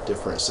applied it to like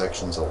different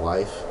sections of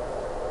life,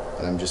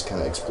 and I'm just kind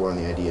of exploring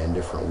the idea in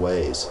different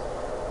ways.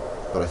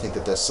 But I think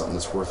that that's something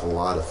that's worth a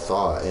lot of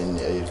thought, and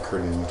it occurred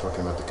to me when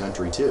talking about the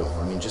country too.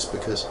 I mean, just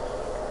because,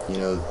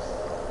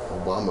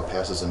 Obama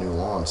passes a new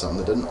law on something,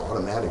 that doesn't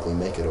automatically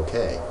make it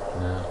okay.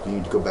 No. You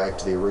need to go back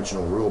to the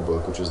original rule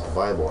book, which is the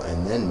Bible,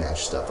 and then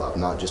match stuff up,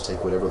 not just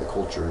take whatever the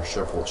culture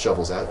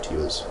shovels out to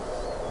you as,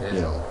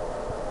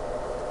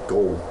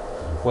 gold.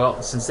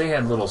 Well, since they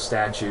had little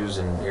statues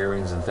and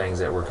earrings and things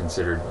that were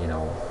considered,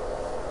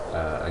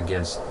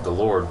 against the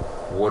Lord,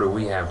 what do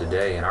we have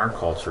today in our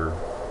culture,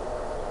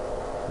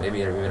 maybe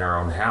even in our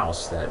own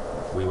house, that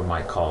we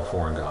might call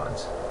foreign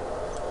gods?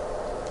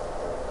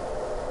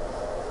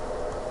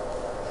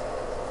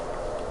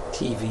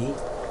 TV.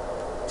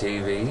 I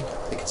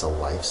think it's a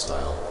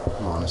lifestyle,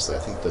 honestly. I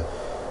think that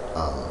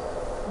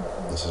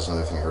this is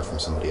another thing I heard from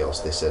somebody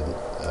else. They said,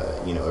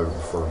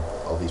 before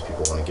all these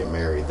people want to get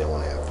married, they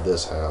want to have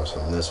this house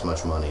and this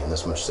much money and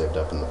this much saved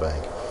up in the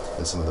bank.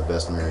 And some of the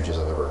best marriages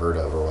I've ever heard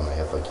of are when they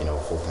have a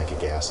full tank of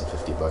gas and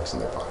 $50 in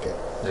their pocket.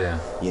 Yeah.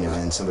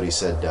 And somebody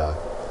said,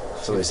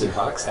 Somebody said,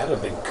 $50, that'd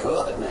have been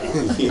good,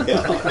 man. yeah.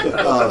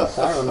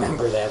 I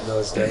remember that in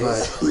those days.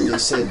 But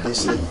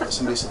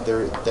somebody said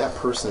that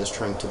person is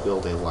trying to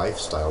build a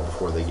lifestyle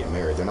before they get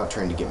married. They're not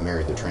trying to get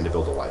married, they're trying to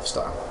build a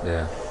lifestyle.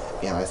 Yeah.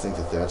 And I think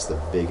that that's the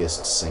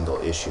biggest single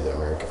issue that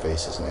America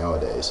faces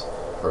nowadays,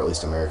 or at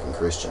least American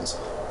Christians.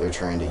 They're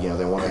trying to,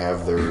 they want to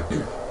have their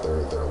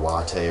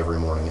latte every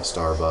morning at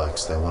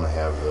Starbucks. They want to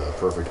have the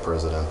perfect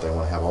president. They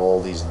want to have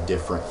all these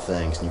different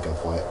things, and you can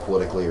apply it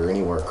politically or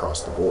anywhere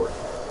across the board.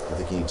 I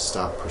think you need to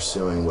stop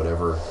pursuing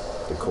whatever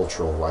the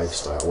cultural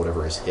lifestyle,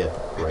 whatever is hip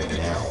right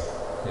now.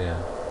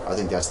 Yeah. I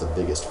think that's the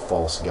biggest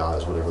false god,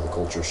 is whatever the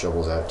culture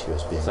shovels out to you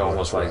as being It's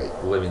almost right.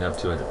 like living up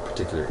to a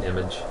particular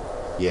image.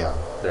 Yeah.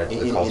 That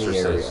the in culture any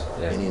area, says.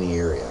 Yeah. in any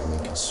area. I mean,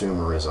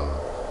 consumerism,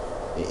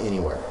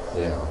 anywhere.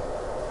 Yeah.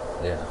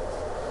 Yeah.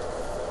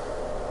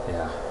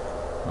 Yeah.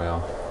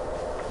 Well,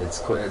 it's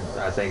clear.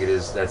 I think it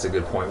is. That's a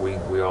good point.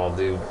 We all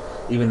do,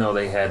 even though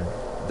they had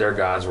their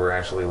gods were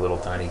actually little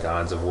tiny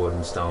gods of wood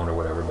and stone or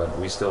whatever, but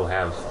we still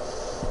have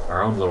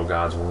our own little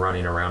gods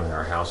running around in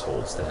our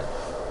households that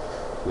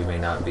we may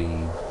not be.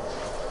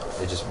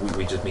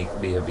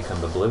 We have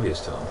become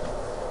oblivious to them.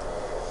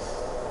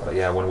 But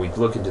yeah, when we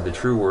look into the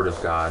true Word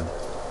of God,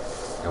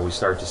 and we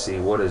start to see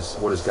what is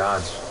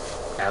God's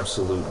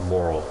absolute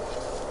moral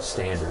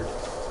standard,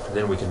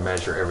 then we can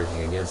measure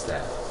everything against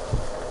that.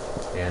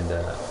 And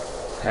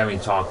having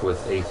talked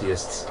with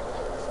atheists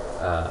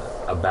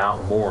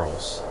about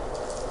morals,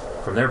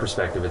 from their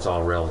perspective, it's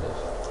all relative.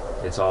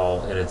 It's all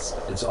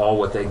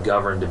what they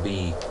govern to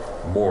be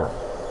moral.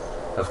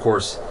 Of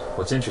course,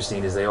 what's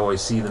interesting is they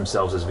always see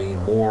themselves as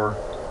being more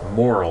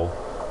moral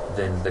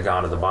than the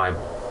God of the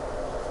Bible.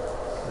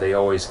 They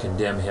always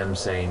condemn him,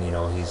 saying,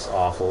 he's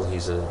awful,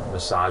 he's a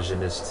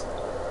misogynist.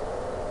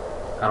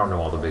 I don't know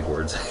all the big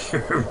words.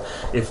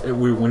 When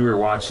we were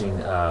watching,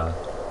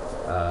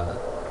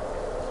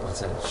 what's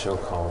that show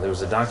called? There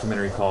was a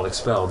documentary called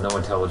Expelled, No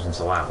Intelligence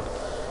Allowed.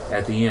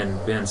 At the end,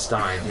 Ben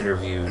Stein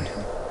interviewed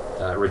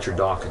Richard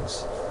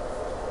Dawkins.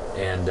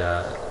 And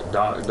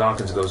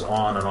Dawkins goes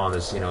on and on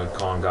this,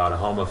 calling God a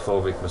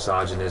homophobic,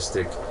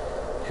 misogynistic,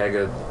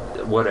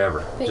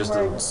 whatever.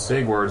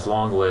 Big words,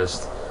 long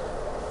list,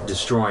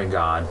 destroying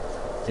God,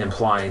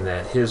 implying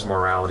that his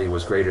morality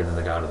was greater than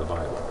the God of the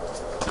Bible.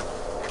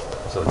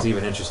 So it's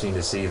even interesting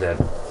to see that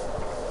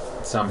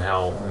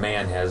somehow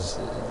man has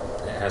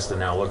to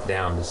now look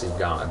down to see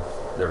God.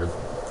 They're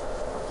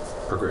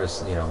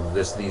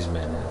these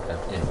men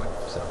anyway.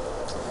 So,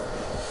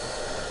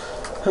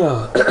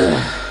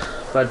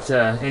 but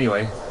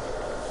anyway,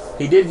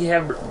 he did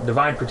have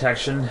divine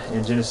protection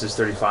in Genesis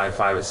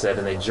 35:5. It said,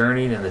 "And they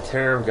journeyed, and the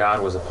terror of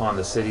God was upon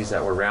the cities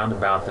that were round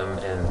about them,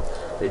 and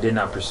they did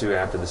not pursue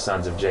after the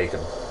sons of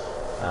Jacob."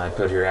 I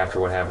put here, after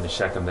what happened to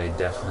Shechem, they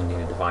definitely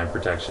needed divine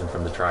protection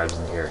from the tribes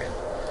in the area.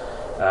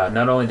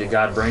 Not only did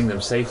God bring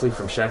them safely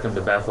from Shechem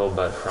to Bethel,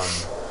 but from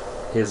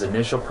his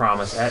initial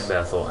promise at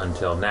Bethel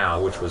until now,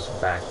 which was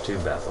back to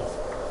Bethel.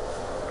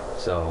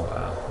 So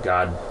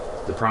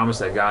the promise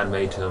that God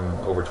made to him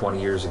over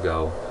 20 years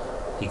ago,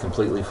 he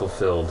completely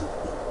fulfilled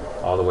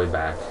all the way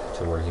back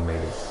to where he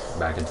made it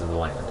back into the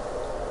land.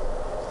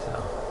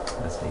 So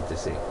that's neat to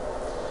see.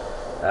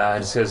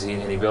 It says,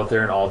 he built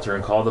there an altar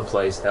and called the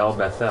place El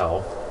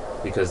Bethel,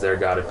 because there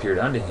God appeared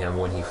unto him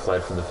when he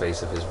fled from the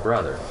face of his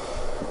brother.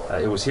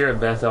 It was here at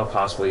Bethel,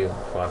 possibly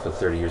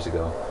 30 years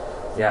ago.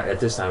 Yeah, at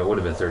this time it would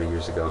have been 30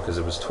 years ago, because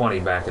it was 20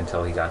 back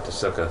until he got to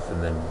Sukkoth,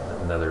 and then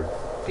another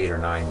 8 or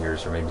 9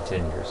 years, or maybe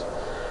 10 years.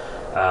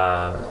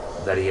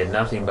 That he had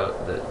nothing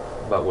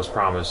but was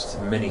promised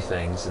many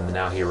things, and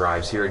now he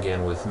arrives here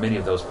again with many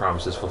of those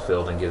promises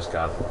fulfilled and gives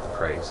God the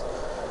praise.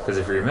 Because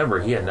if you remember,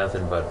 he had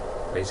nothing but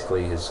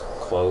basically his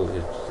clothes,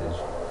 his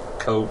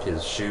coat,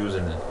 his shoes,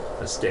 and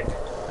a stick,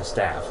 a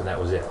staff, and that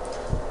was it.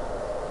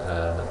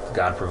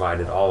 God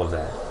provided all of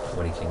that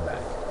when he came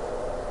back.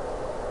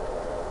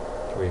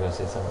 Were you going to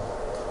say something?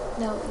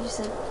 No, you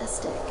said a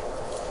stick.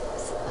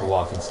 A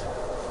walking staff.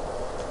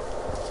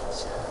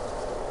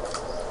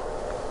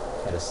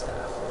 Had a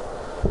staff.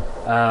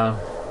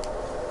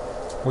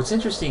 What's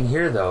interesting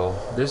here, though,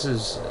 this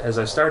is, as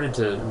I started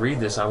to read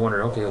this, I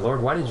wondered, okay,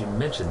 Lord, why did you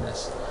mention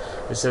this?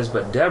 It says,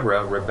 "But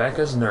Deborah,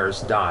 Rebekah's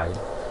nurse, died,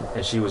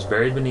 and she was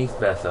buried beneath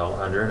Bethel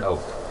under an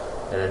oak.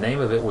 And the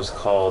name of it was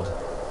called,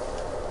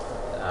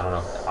 I don't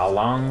know,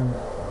 Alon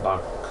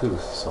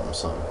Bakuth."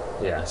 Something.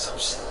 Yeah,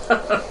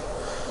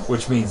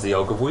 which means the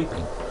oak of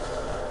weeping.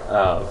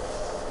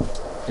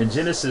 In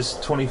Genesis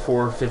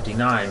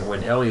 24:59,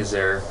 when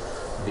Eliezer,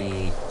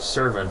 the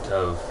servant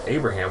of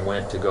Abraham,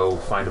 went to go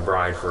find a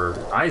bride for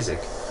Isaac,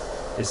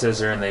 it says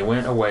there, "And they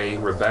went away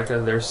Rebekah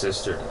their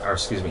sister,"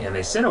 and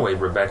they sent away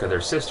Rebekah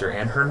their sister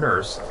and her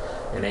nurse,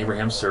 and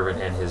Abraham's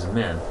servant and his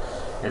men.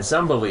 And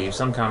some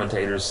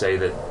commentators say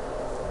that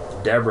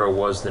Deborah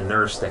was the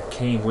nurse that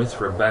came with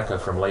Rebekah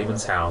from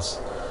Laban's house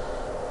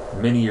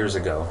many years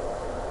ago.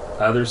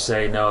 Others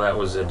say no, that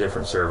was a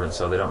different servant,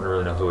 so they don't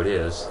really know who it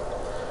is.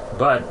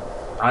 But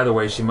either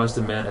way, she must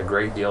have meant a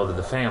great deal to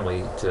the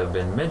family to have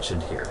been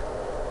mentioned here.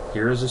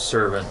 Here is a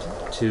servant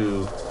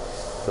to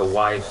the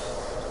wife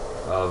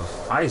of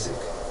Isaac.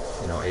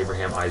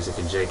 Abraham, Isaac,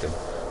 and Jacob.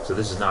 So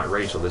this is not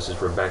Rachel. This is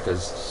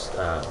Rebekah's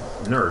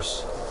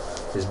nurse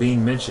is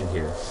being mentioned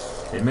here.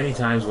 And many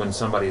times when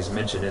somebody is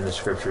mentioned in the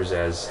scriptures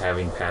as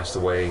having passed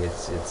away,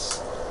 it's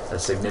a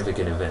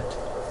significant event,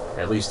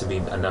 at least to be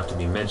enough to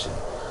be mentioned.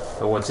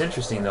 But what's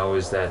interesting though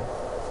is that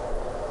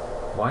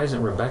why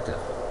isn't Rebekah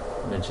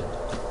mentioned?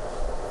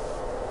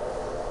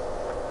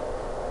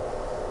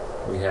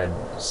 We had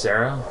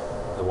Sarah,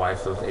 the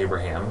wife of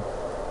Abraham,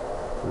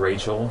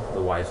 Rachel,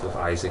 the wife of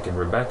Isaac, and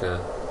Rebekah,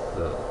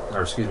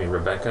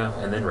 Rebekah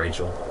and then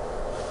Rachel.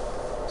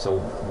 So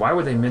why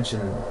would they mention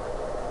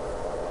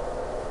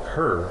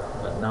her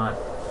but not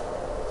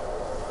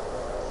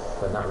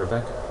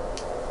Rebekah?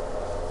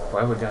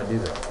 Why would God do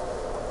that?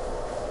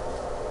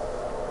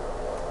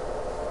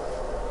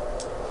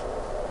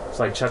 It's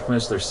like Chuck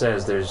Missler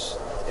says, there's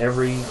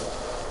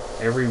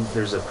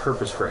a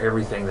purpose for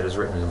everything that is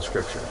written in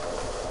Scripture.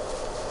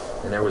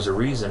 And there was a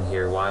reason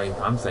here why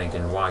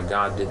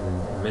God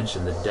didn't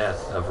mention the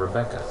death of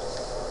Rebekah.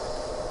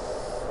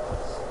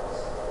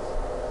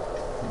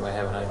 Anybody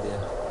have an idea?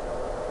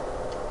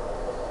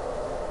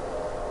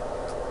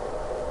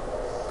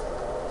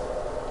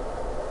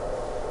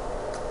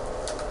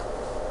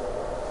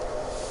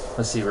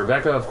 Let's see.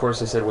 Rebekah, of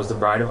course, I said, was the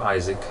bride of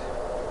Isaac,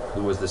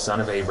 who was the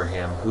son of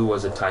Abraham, who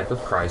was a type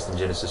of Christ in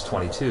Genesis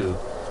 22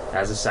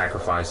 as a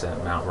sacrifice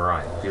at Mount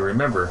Moriah. If you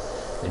remember,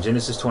 in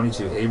Genesis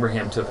 22,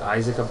 Abraham took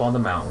Isaac up on the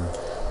mountain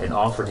and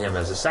offered him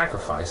as a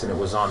sacrifice. And it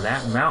was on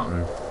that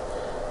mountain,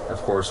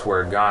 of course,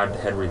 where God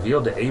had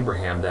revealed to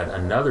Abraham that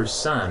another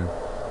son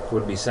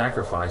would be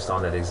sacrificed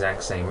on that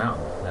exact same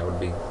mountain. That would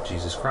be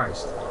Jesus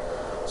Christ.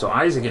 So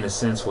Isaac, in a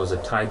sense, was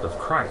a type of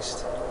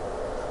Christ.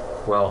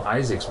 Well,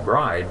 Isaac's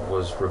bride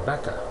was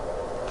Rebekah.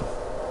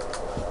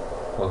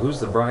 Well, who's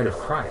the bride of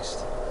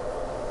Christ?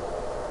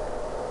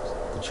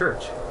 The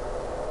church.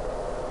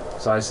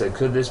 So I said,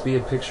 could this be a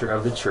picture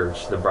of the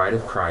church? The bride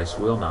of Christ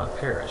will not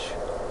perish.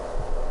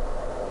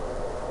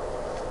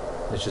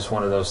 It's just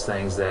one of those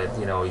things that,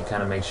 it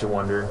kind of makes you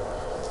wonder.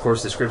 Of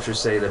course, the scriptures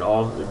say that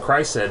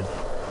Christ said,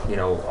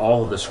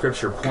 all of the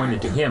scripture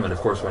pointed to him. And of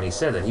course, when he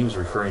said that, he was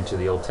referring to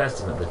the Old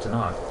Testament, the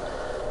Tanakh.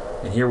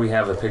 And here we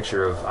have a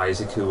picture of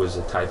Isaac, who was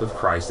a type of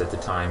Christ at the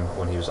time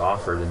when he was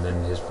offered. And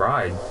then his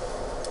bride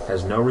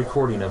has no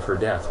recording of her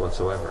death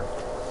whatsoever.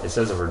 It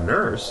says of her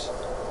nurse,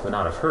 but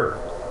not of her.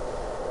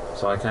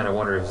 So I kind of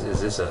wonder,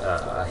 is this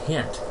a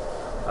hint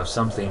of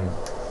something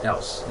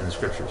else in the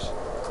scriptures?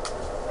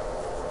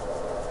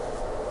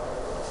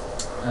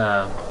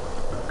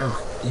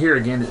 Here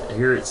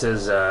it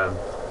says,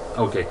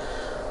 okay,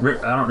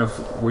 I don't know,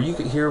 were you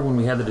here when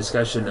we had the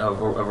discussion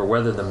of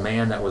whether the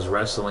man that was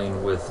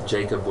wrestling with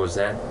Jacob, was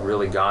that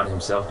really God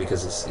himself?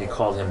 Because he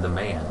called him the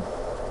man.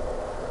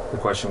 The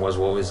question was,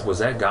 well, was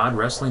that God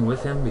wrestling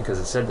with him? Because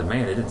it said the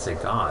man, it didn't say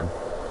God.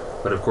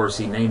 But of course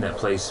he named that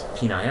place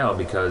Peniel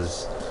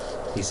because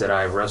he said,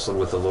 I have wrestled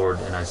with the Lord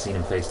and I've seen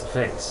him face to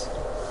face.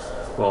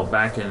 Well,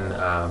 back in,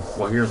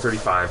 here in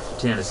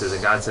 35:10, it says,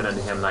 and God said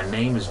unto him, thy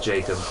name is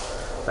Jacob,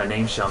 thy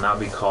name shall not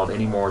be called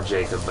any more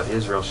Jacob, but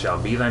Israel shall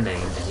be thy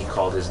name, and he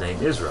called his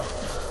name Israel.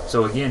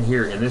 So again,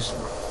 here in this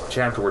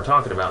chapter we're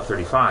talking about,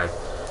 35,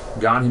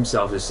 God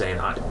himself is saying,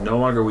 no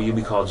longer will you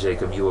be called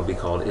Jacob, you will be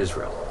called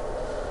Israel.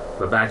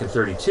 But back in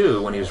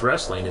 32, when he was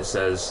wrestling, it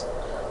says,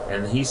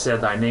 and he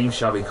said, thy name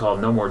shall be called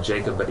no more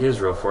Jacob, but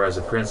Israel, for as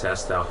a prince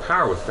hast thou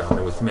power with God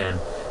and with men,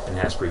 and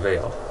hast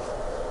prevailed.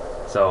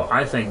 So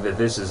I think that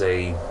this is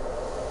a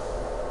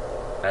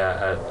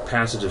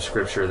passage of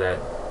scripture that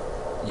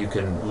you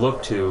can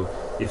look to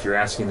if you're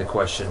asking the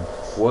question,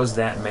 was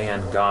that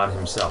man God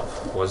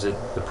himself? Was it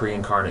the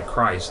pre-incarnate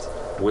Christ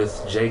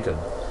with Jacob?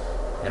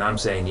 And I'm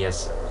saying,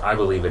 yes, I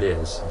believe it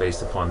is,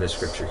 based upon this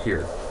scripture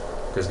here.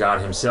 Because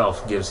God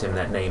himself gives him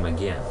that name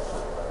again,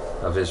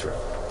 of Israel.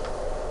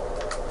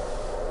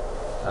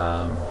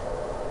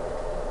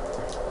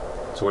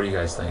 So what do you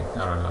guys think?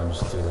 I don't know, I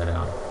just threw that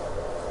out.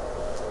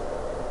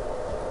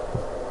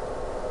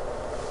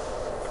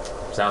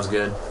 Sounds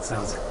good?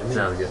 Sounds good.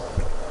 Sounds good.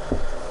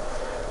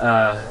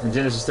 In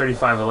Genesis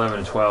 35:11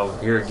 and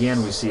 12, here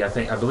again we see,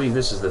 I believe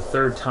this is the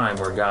third time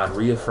where God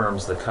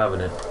reaffirms the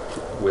covenant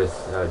with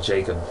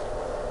Jacob.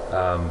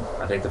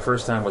 I think the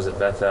first time was at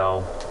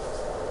Bethel.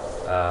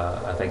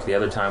 I think the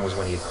other time was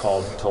when he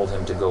told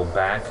him to go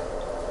back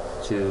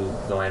to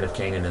the land of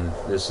Canaan, and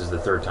this is the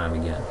third time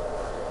again.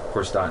 Of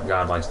course,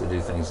 God likes to do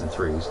things in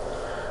threes.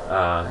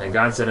 And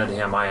God said unto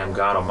him, I am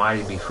God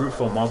Almighty, be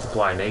fruitful,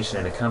 multiply, a nation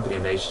and a company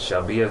of nations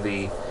shall be of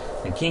thee,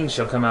 and kings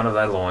shall come out of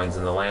thy loins,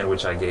 and the land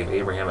which I gave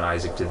Abraham and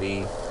Isaac to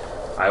thee,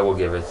 I will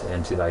give it,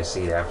 and to thy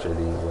seed after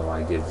thee will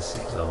I give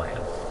the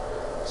land.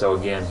 So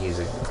again, he's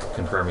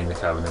confirming the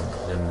covenant.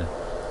 And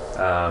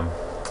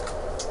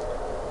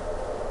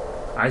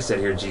I said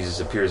here Jesus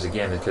appears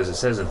again because it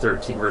says in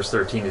verse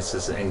 13, it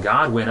says, and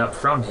God went up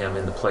from him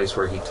in the place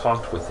where he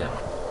talked with him.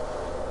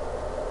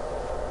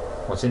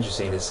 What's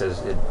interesting, it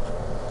says,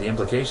 the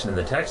implication in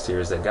the text here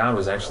is that God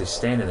was actually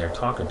standing there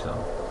talking to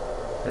him,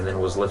 and then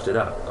was lifted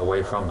up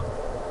away from him.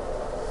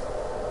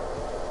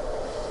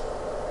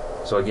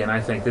 So again,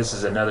 I think this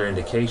is another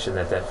indication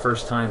that that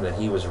first time that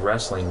he was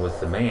wrestling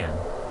with the man,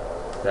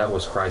 that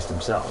was Christ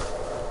himself.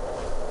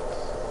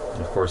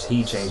 And of course,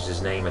 he changed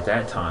his name at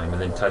that time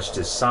and then touched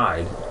his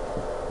side.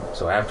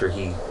 So after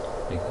he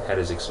had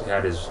his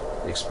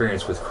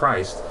experience with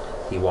Christ,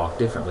 he walked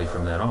differently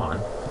from then on,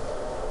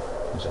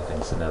 which I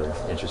think is another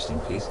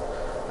interesting piece.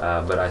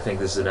 But I think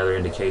this is another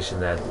indication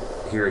that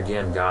here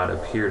again God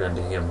appeared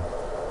unto him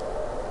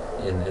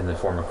in the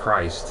form of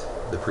Christ,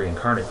 the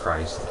pre-incarnate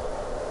Christ,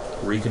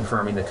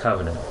 reconfirming the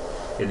covenant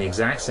in the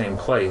exact same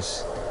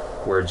place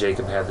where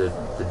Jacob had the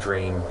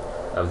dream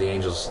of the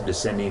angels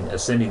ascending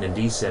and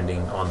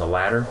descending on the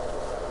ladder.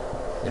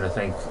 And I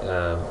think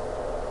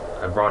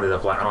I brought it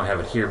up, I don't have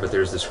it here, but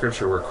there's the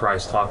scripture where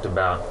Christ talked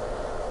about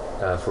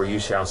for you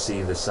shall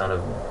see the Son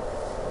of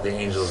the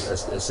angels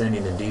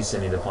ascending and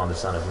descending upon the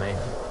Son of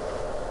Man.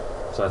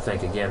 So I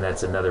think again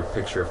that's another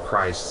picture of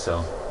Christ.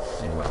 So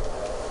anyway,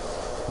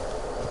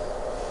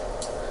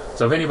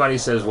 so if anybody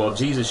says, well,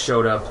 Jesus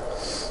showed up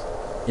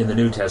in the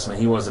New Testament,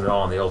 he wasn't at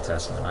all in the Old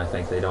Testament, I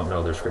think they don't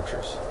know their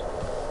scriptures.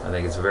 I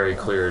think it's very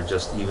clear,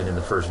 just even in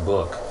the first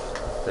book,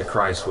 that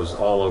Christ was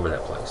all over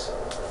that place.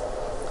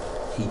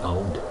 He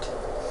owned it.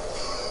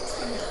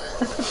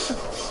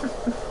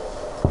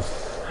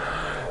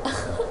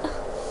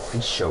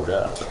 He showed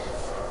up.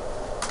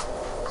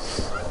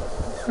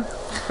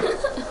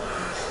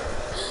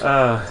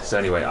 So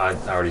anyway, I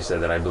already said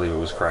that I believe it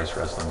was Christ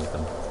wrestling with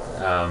them.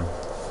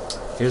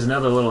 Here's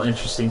another little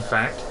interesting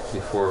fact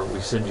before we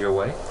send you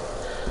away.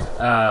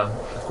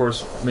 Of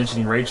course,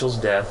 mentioning Rachel's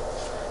death,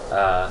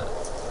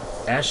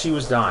 as she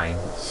was dying,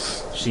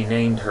 she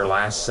named her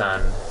last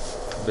son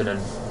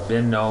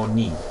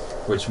Ben-Oni,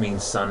 which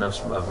means son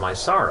of my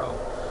sorrow.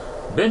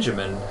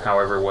 Benjamin,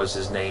 however, was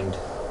his named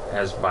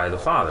as by the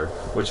father,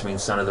 which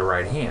means son of the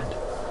right hand.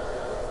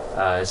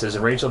 It says,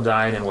 and Rachel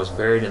died and was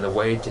buried in the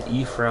way to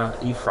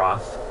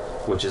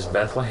Ephrath, which is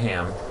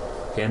Bethlehem,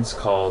 hence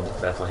called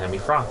Bethlehem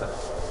Ephrathah.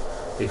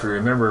 If you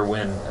remember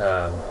when,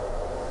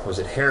 was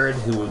it Herod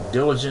who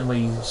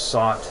diligently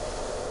sought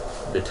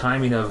the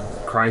timing of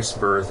Christ's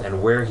birth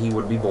and where he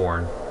would be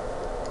born,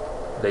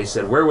 they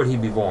said, where would he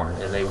be born?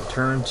 And they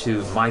turned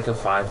to Micah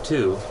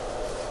 5:2,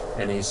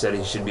 and he said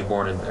he should be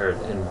born in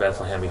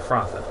Bethlehem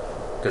Ephrathah.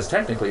 Because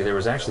technically there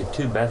was actually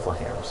two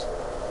Bethlehems.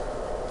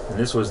 And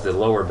this was the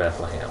lower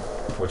Bethlehem,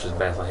 which is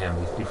Bethlehem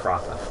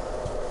Ephrathah.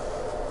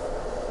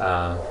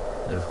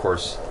 And of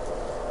course,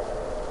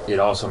 it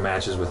also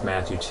matches with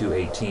Matthew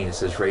 2:18. It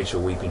says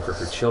Rachel weeping for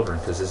her children,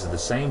 because this is the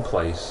same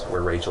place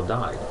where Rachel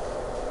died,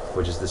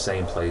 which is the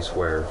same place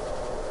where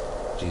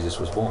Jesus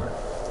was born,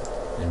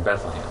 in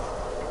Bethlehem.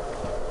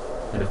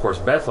 And of course,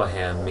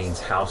 Bethlehem means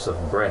house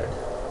of bread.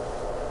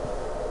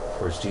 Of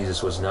course,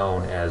 Jesus was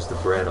known as the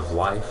bread of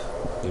life.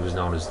 He was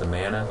known as the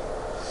manna.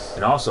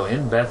 And also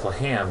in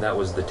Bethlehem, that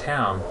was the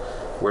town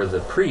where the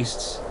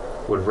priests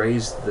would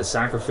raise the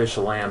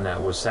sacrificial lamb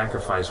that was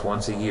sacrificed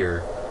once a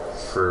year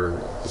for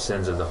the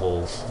sins of the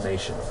whole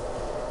nation.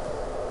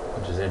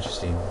 Which is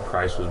interesting.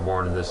 Christ was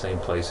born in the same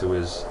place who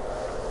is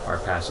our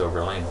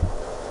Passover lamb.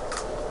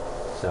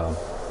 So,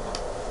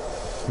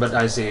 but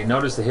I see,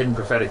 notice the hidden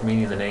prophetic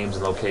meaning of the names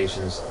and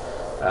locations.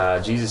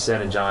 Jesus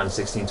said in John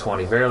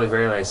 16:20, verily,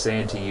 verily, I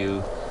say unto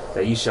you,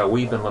 that ye shall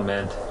weep and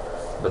lament,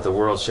 but the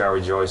world shall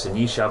rejoice, and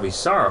ye shall be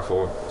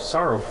sorrowful,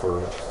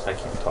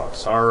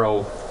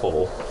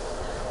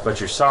 but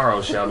your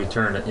sorrow shall be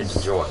turned into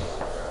joy.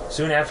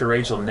 Soon after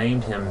Rachel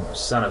named him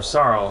son of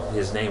sorrow,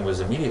 his name was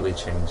immediately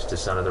changed to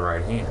son of the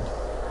right hand.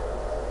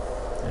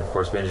 And of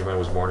course, Benjamin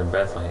was born in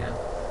Bethlehem.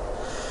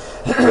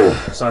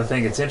 So I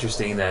think it's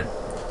interesting that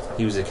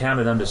he was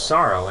accounted unto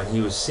sorrow, and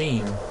he was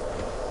seen,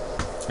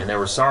 and they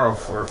were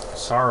sorrowful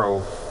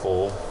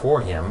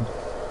for him,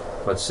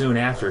 but soon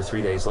after,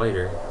 3 days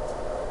later,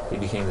 he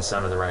became the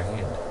son of the right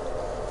hand.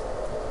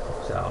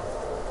 So,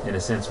 in a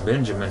sense,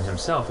 Benjamin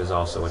himself is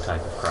also a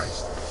type of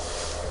Christ.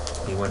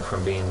 He went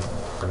from being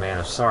the man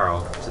of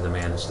sorrow to the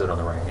man that stood on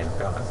the right hand of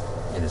God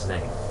in his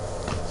name,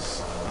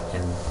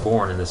 and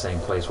born in the same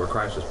place where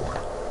Christ was born.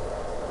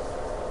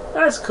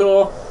 That's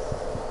cool.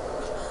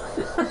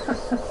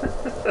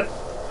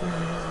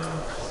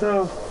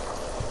 So,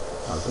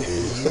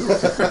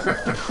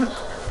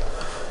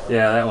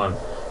 yeah, that one.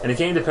 And it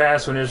came to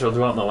pass when Israel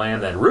dwelt in the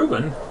land that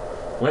Reuben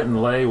went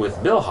and lay with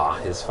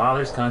Bilhah, his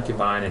father's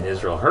concubine, and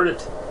Israel heard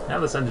it. Now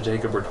the sons of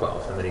Jacob were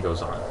 12. And then he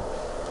goes on.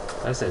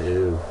 I said,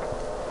 ew.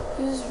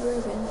 Who's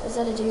Reuben? Is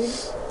that a dude?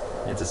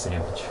 It's a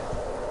sandwich.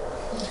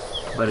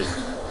 But it...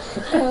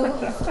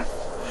 Oh.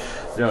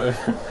 No,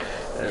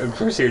 of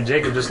course here,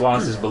 Jacob just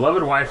lost his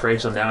beloved wife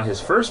Rachel. Now his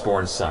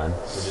firstborn son,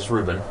 which is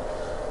Reuben,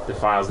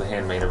 defiles the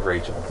handmaid of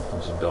Rachel,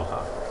 which is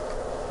Bilhah.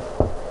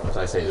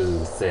 So I say,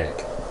 ooh,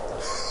 thick.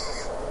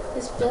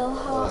 Is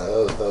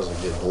Bilhah? That was a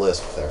good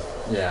lisp there.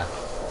 Yeah.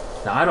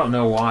 Now I don't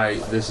know why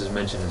this is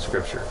mentioned in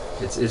Scripture.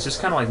 It's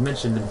just kind of like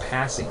mentioned in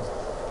passing.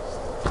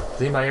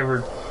 Does anybody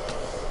ever,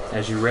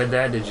 as you read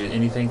that, did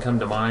anything come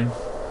to mind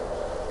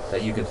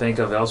that you can think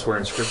of elsewhere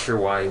in Scripture?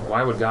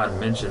 Why would God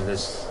mention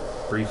this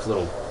brief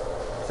little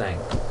thing?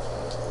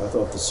 I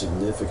thought the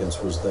significance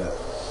was that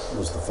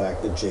was the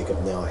fact that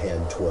Jacob now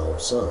had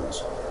 12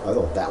 sons. I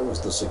thought that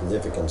was the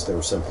significance. They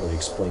were simply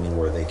explaining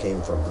where they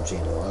came from for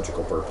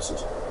genealogical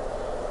purposes.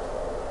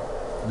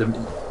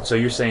 So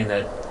you're saying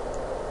that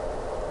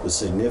The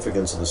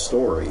significance of the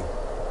story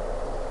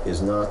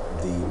is not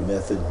the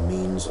method,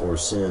 means, or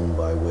sin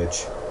by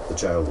which the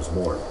child was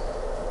born.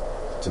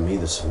 To me,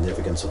 the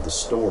significance of the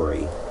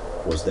story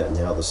was that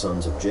now the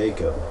sons of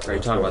Jacob... Are you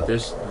talking about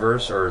this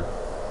verse or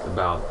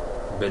about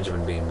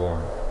Benjamin being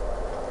born?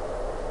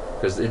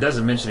 Because it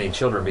doesn't mention any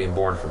children being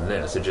born from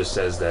this. It just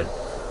says that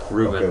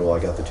Reuben... Okay, well, I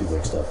got the two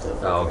mixed up then.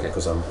 Oh, okay.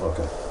 Because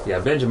okay. Yeah,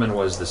 Benjamin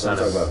was the son I'm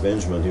talking about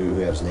Benjamin, who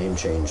had his name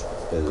changed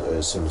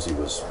as soon as he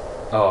was...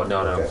 Oh, no.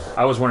 Okay.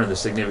 I was wondering the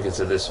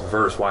significance of this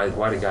verse. Why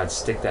did God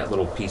stick that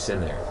little piece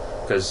in there?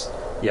 Because,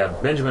 yeah,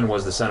 Benjamin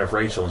was the son of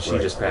Rachel, and she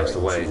just passed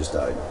away. She just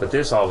died. But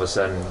this, all of a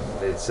sudden,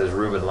 it says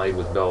Reuben laid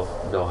with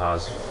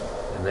Bilhah,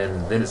 and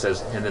then it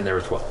says, and then there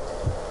were 12.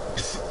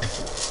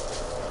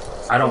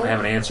 I don't have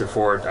an answer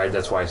for it.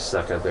 That's why I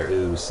stuck up there,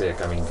 ooh, sick.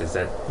 I mean, because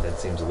that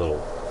seems a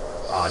little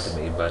odd to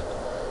me. But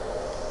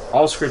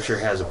all Scripture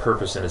has a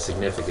purpose and a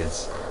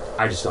significance.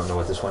 I just don't know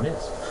what this one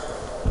is.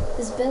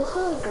 Is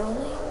Bilhah a girl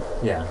name?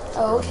 Yeah.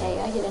 Oh, okay.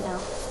 I get it now.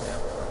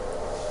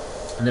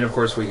 And then, of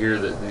course, we hear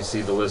that we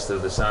see the list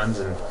of the sons,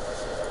 and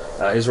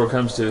Israel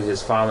comes to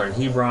his father in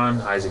Hebron.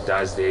 Isaac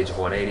dies at the age of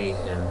 180,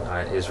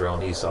 and Israel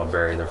and Esau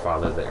bury their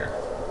father there.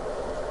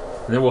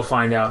 And then we'll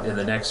find out in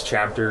the next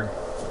chapter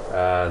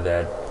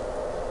that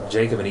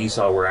Jacob and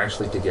Esau were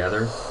actually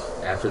together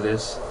after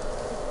this,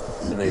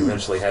 and they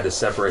eventually had to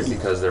separate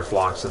because their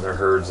flocks and their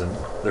herds and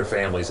their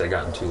families had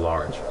gotten too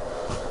large.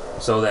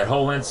 So that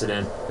whole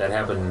incident that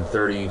happened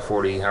 30,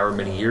 40, however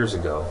many years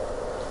ago,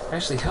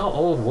 actually, how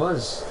old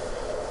was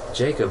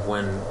Jacob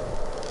when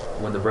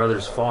the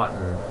brothers fought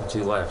and the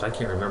two left? I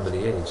can't remember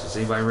the age. Does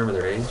anybody remember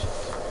their age?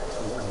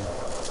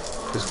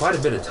 Because quite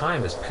a bit of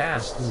time has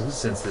passed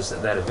since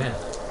that event.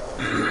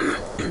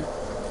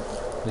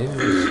 Maybe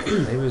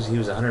he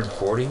was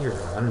 140 or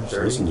 130.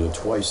 I listened to it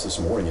twice this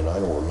morning, and I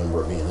don't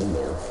remember it being in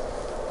there.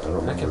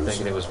 I kept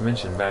thinking it was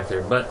mentioned back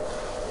there. But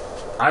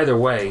either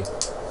way,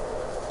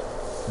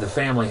 the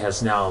family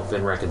has now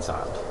been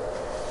reconciled.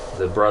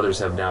 The brothers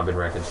have now been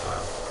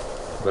reconciled.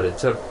 But it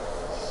took,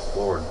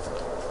 Lord,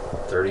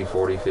 30,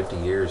 40, 50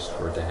 years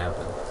for it to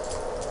happen.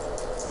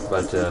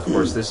 But, of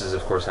course, this is,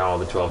 of course, how all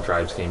the 12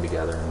 tribes came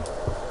together.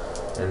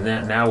 And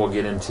then now we'll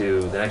get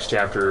into the next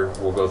chapter.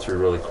 We'll go through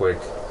really quick,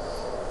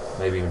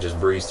 maybe even just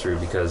breeze through,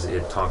 because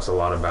it talks a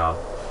lot about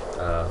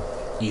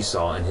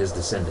Esau and his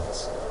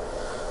descendants.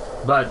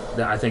 But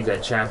I think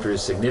that chapter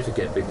is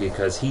significant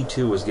because he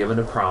too was given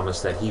a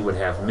promise that he would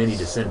have many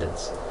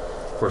descendants.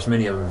 Of course,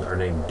 many of them are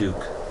named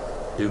Duke.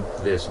 Duke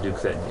this, Duke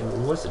that.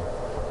 What's it?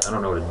 I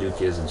don't know what a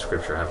Duke is in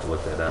Scripture. I have to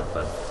look that up.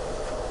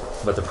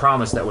 But the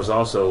promise that was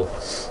also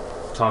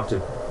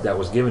that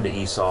was given to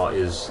Esau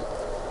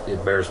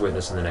it bears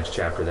witness in the next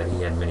chapter that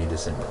he had many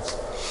descendants.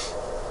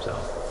 So.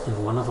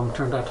 And one of them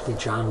turned out to be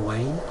John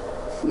Wayne.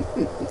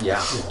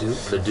 Yeah, the Duke.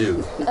 The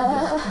Duke.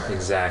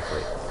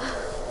 Exactly.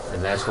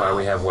 And that's why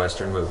we have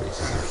Western movies,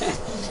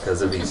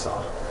 because of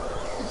Esau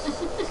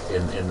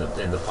in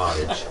the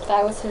pottage.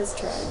 That was his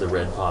tribe. The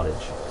red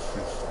pottage.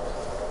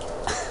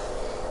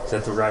 Is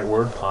that the right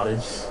word,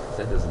 pottage?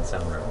 That doesn't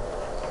sound right.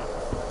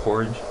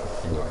 Porridge.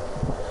 Anyway.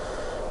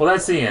 Well,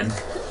 that's the end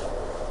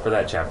for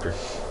that chapter.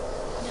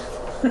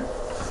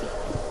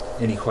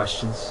 Any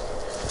questions?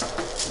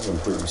 I'm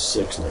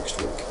 36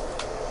 next week,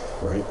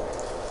 right?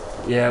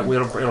 Yeah,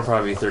 it'll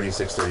probably be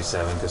 36,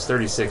 37, because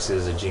 36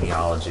 is a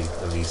genealogy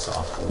of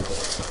Esau.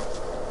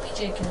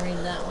 PJ can read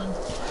that one.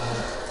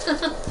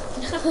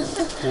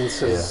 And it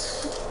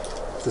says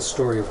the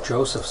story of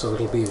Joseph, so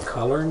it'll be in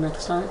color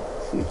next time?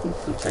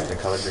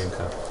 Technicolor green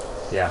color.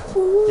 Yeah.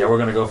 Yeah, we're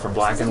going to go from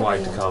black and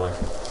white to color.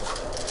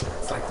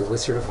 It's like the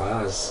Wizard of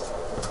Oz.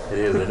 It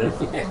is, isn't it?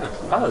 Yeah.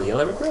 Follow the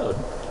yellow brick road.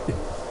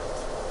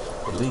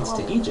 It leads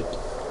to Egypt.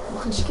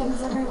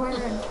 Munchkins everywhere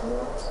and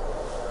tools.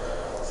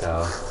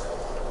 So,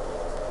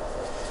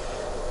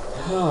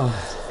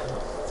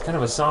 it's kind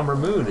of a somber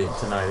mood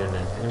tonight, isn't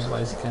it?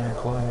 Everybody's kind of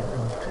quiet.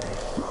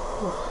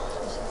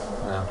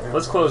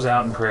 Let's close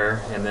out in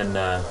prayer, and then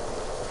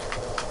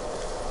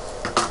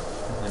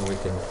we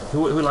can.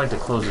 Who would like to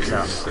close us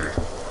out in prayer?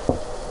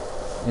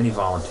 Any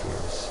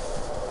volunteers?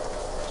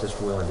 Just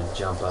willing to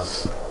jump up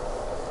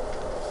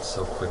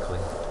so quickly.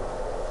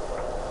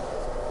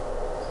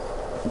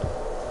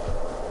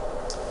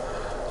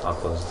 I'll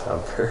close this out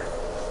in prayer.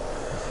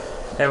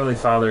 Heavenly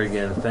Father,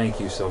 again, thank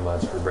you so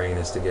much for bringing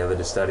us together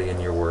to study in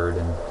your word.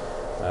 And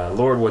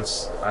Lord, what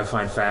I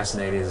find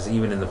fascinating is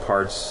even in the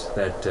parts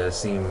that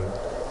seem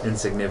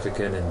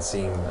insignificant and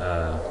seem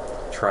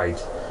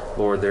trite,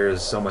 Lord, there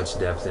is so much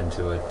depth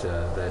into it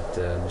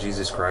that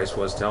Jesus Christ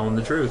was telling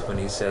the truth when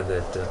he said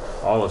that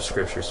all of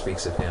Scripture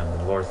speaks of him.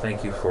 And Lord,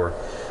 thank you for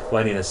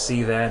letting us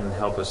see that and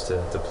help us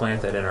to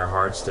plant that in our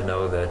hearts, to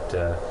know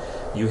that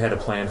you had a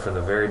plan from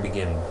the very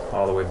beginning,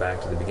 all the way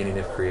back to the beginning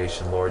of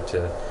creation, Lord,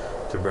 to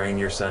bring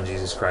your Son,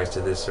 Jesus Christ,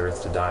 to this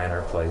earth to die in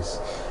our place.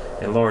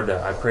 And Lord,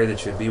 I pray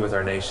that you would be with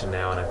our nation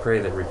now, and I pray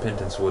that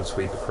repentance would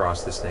sweep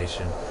across this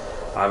nation.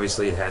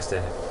 Obviously, it has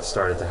to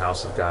start at the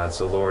house of God.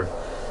 So, Lord,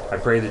 I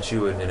pray that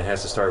you would, and it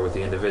has to start with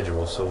the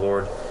individual. So,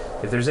 Lord,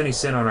 if there's any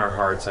sin on our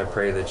hearts, I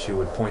pray that you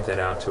would point that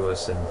out to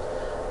us and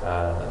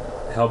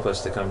help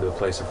us to come to a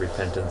place of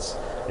repentance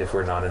if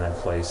we're not in that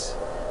place,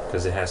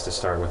 because it has to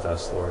start with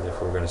us, Lord,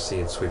 if we're going to see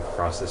it sweep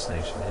across this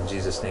nation. In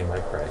Jesus' name I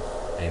pray.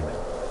 Amen.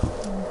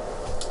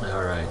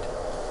 All right.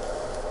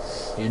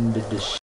 Ended the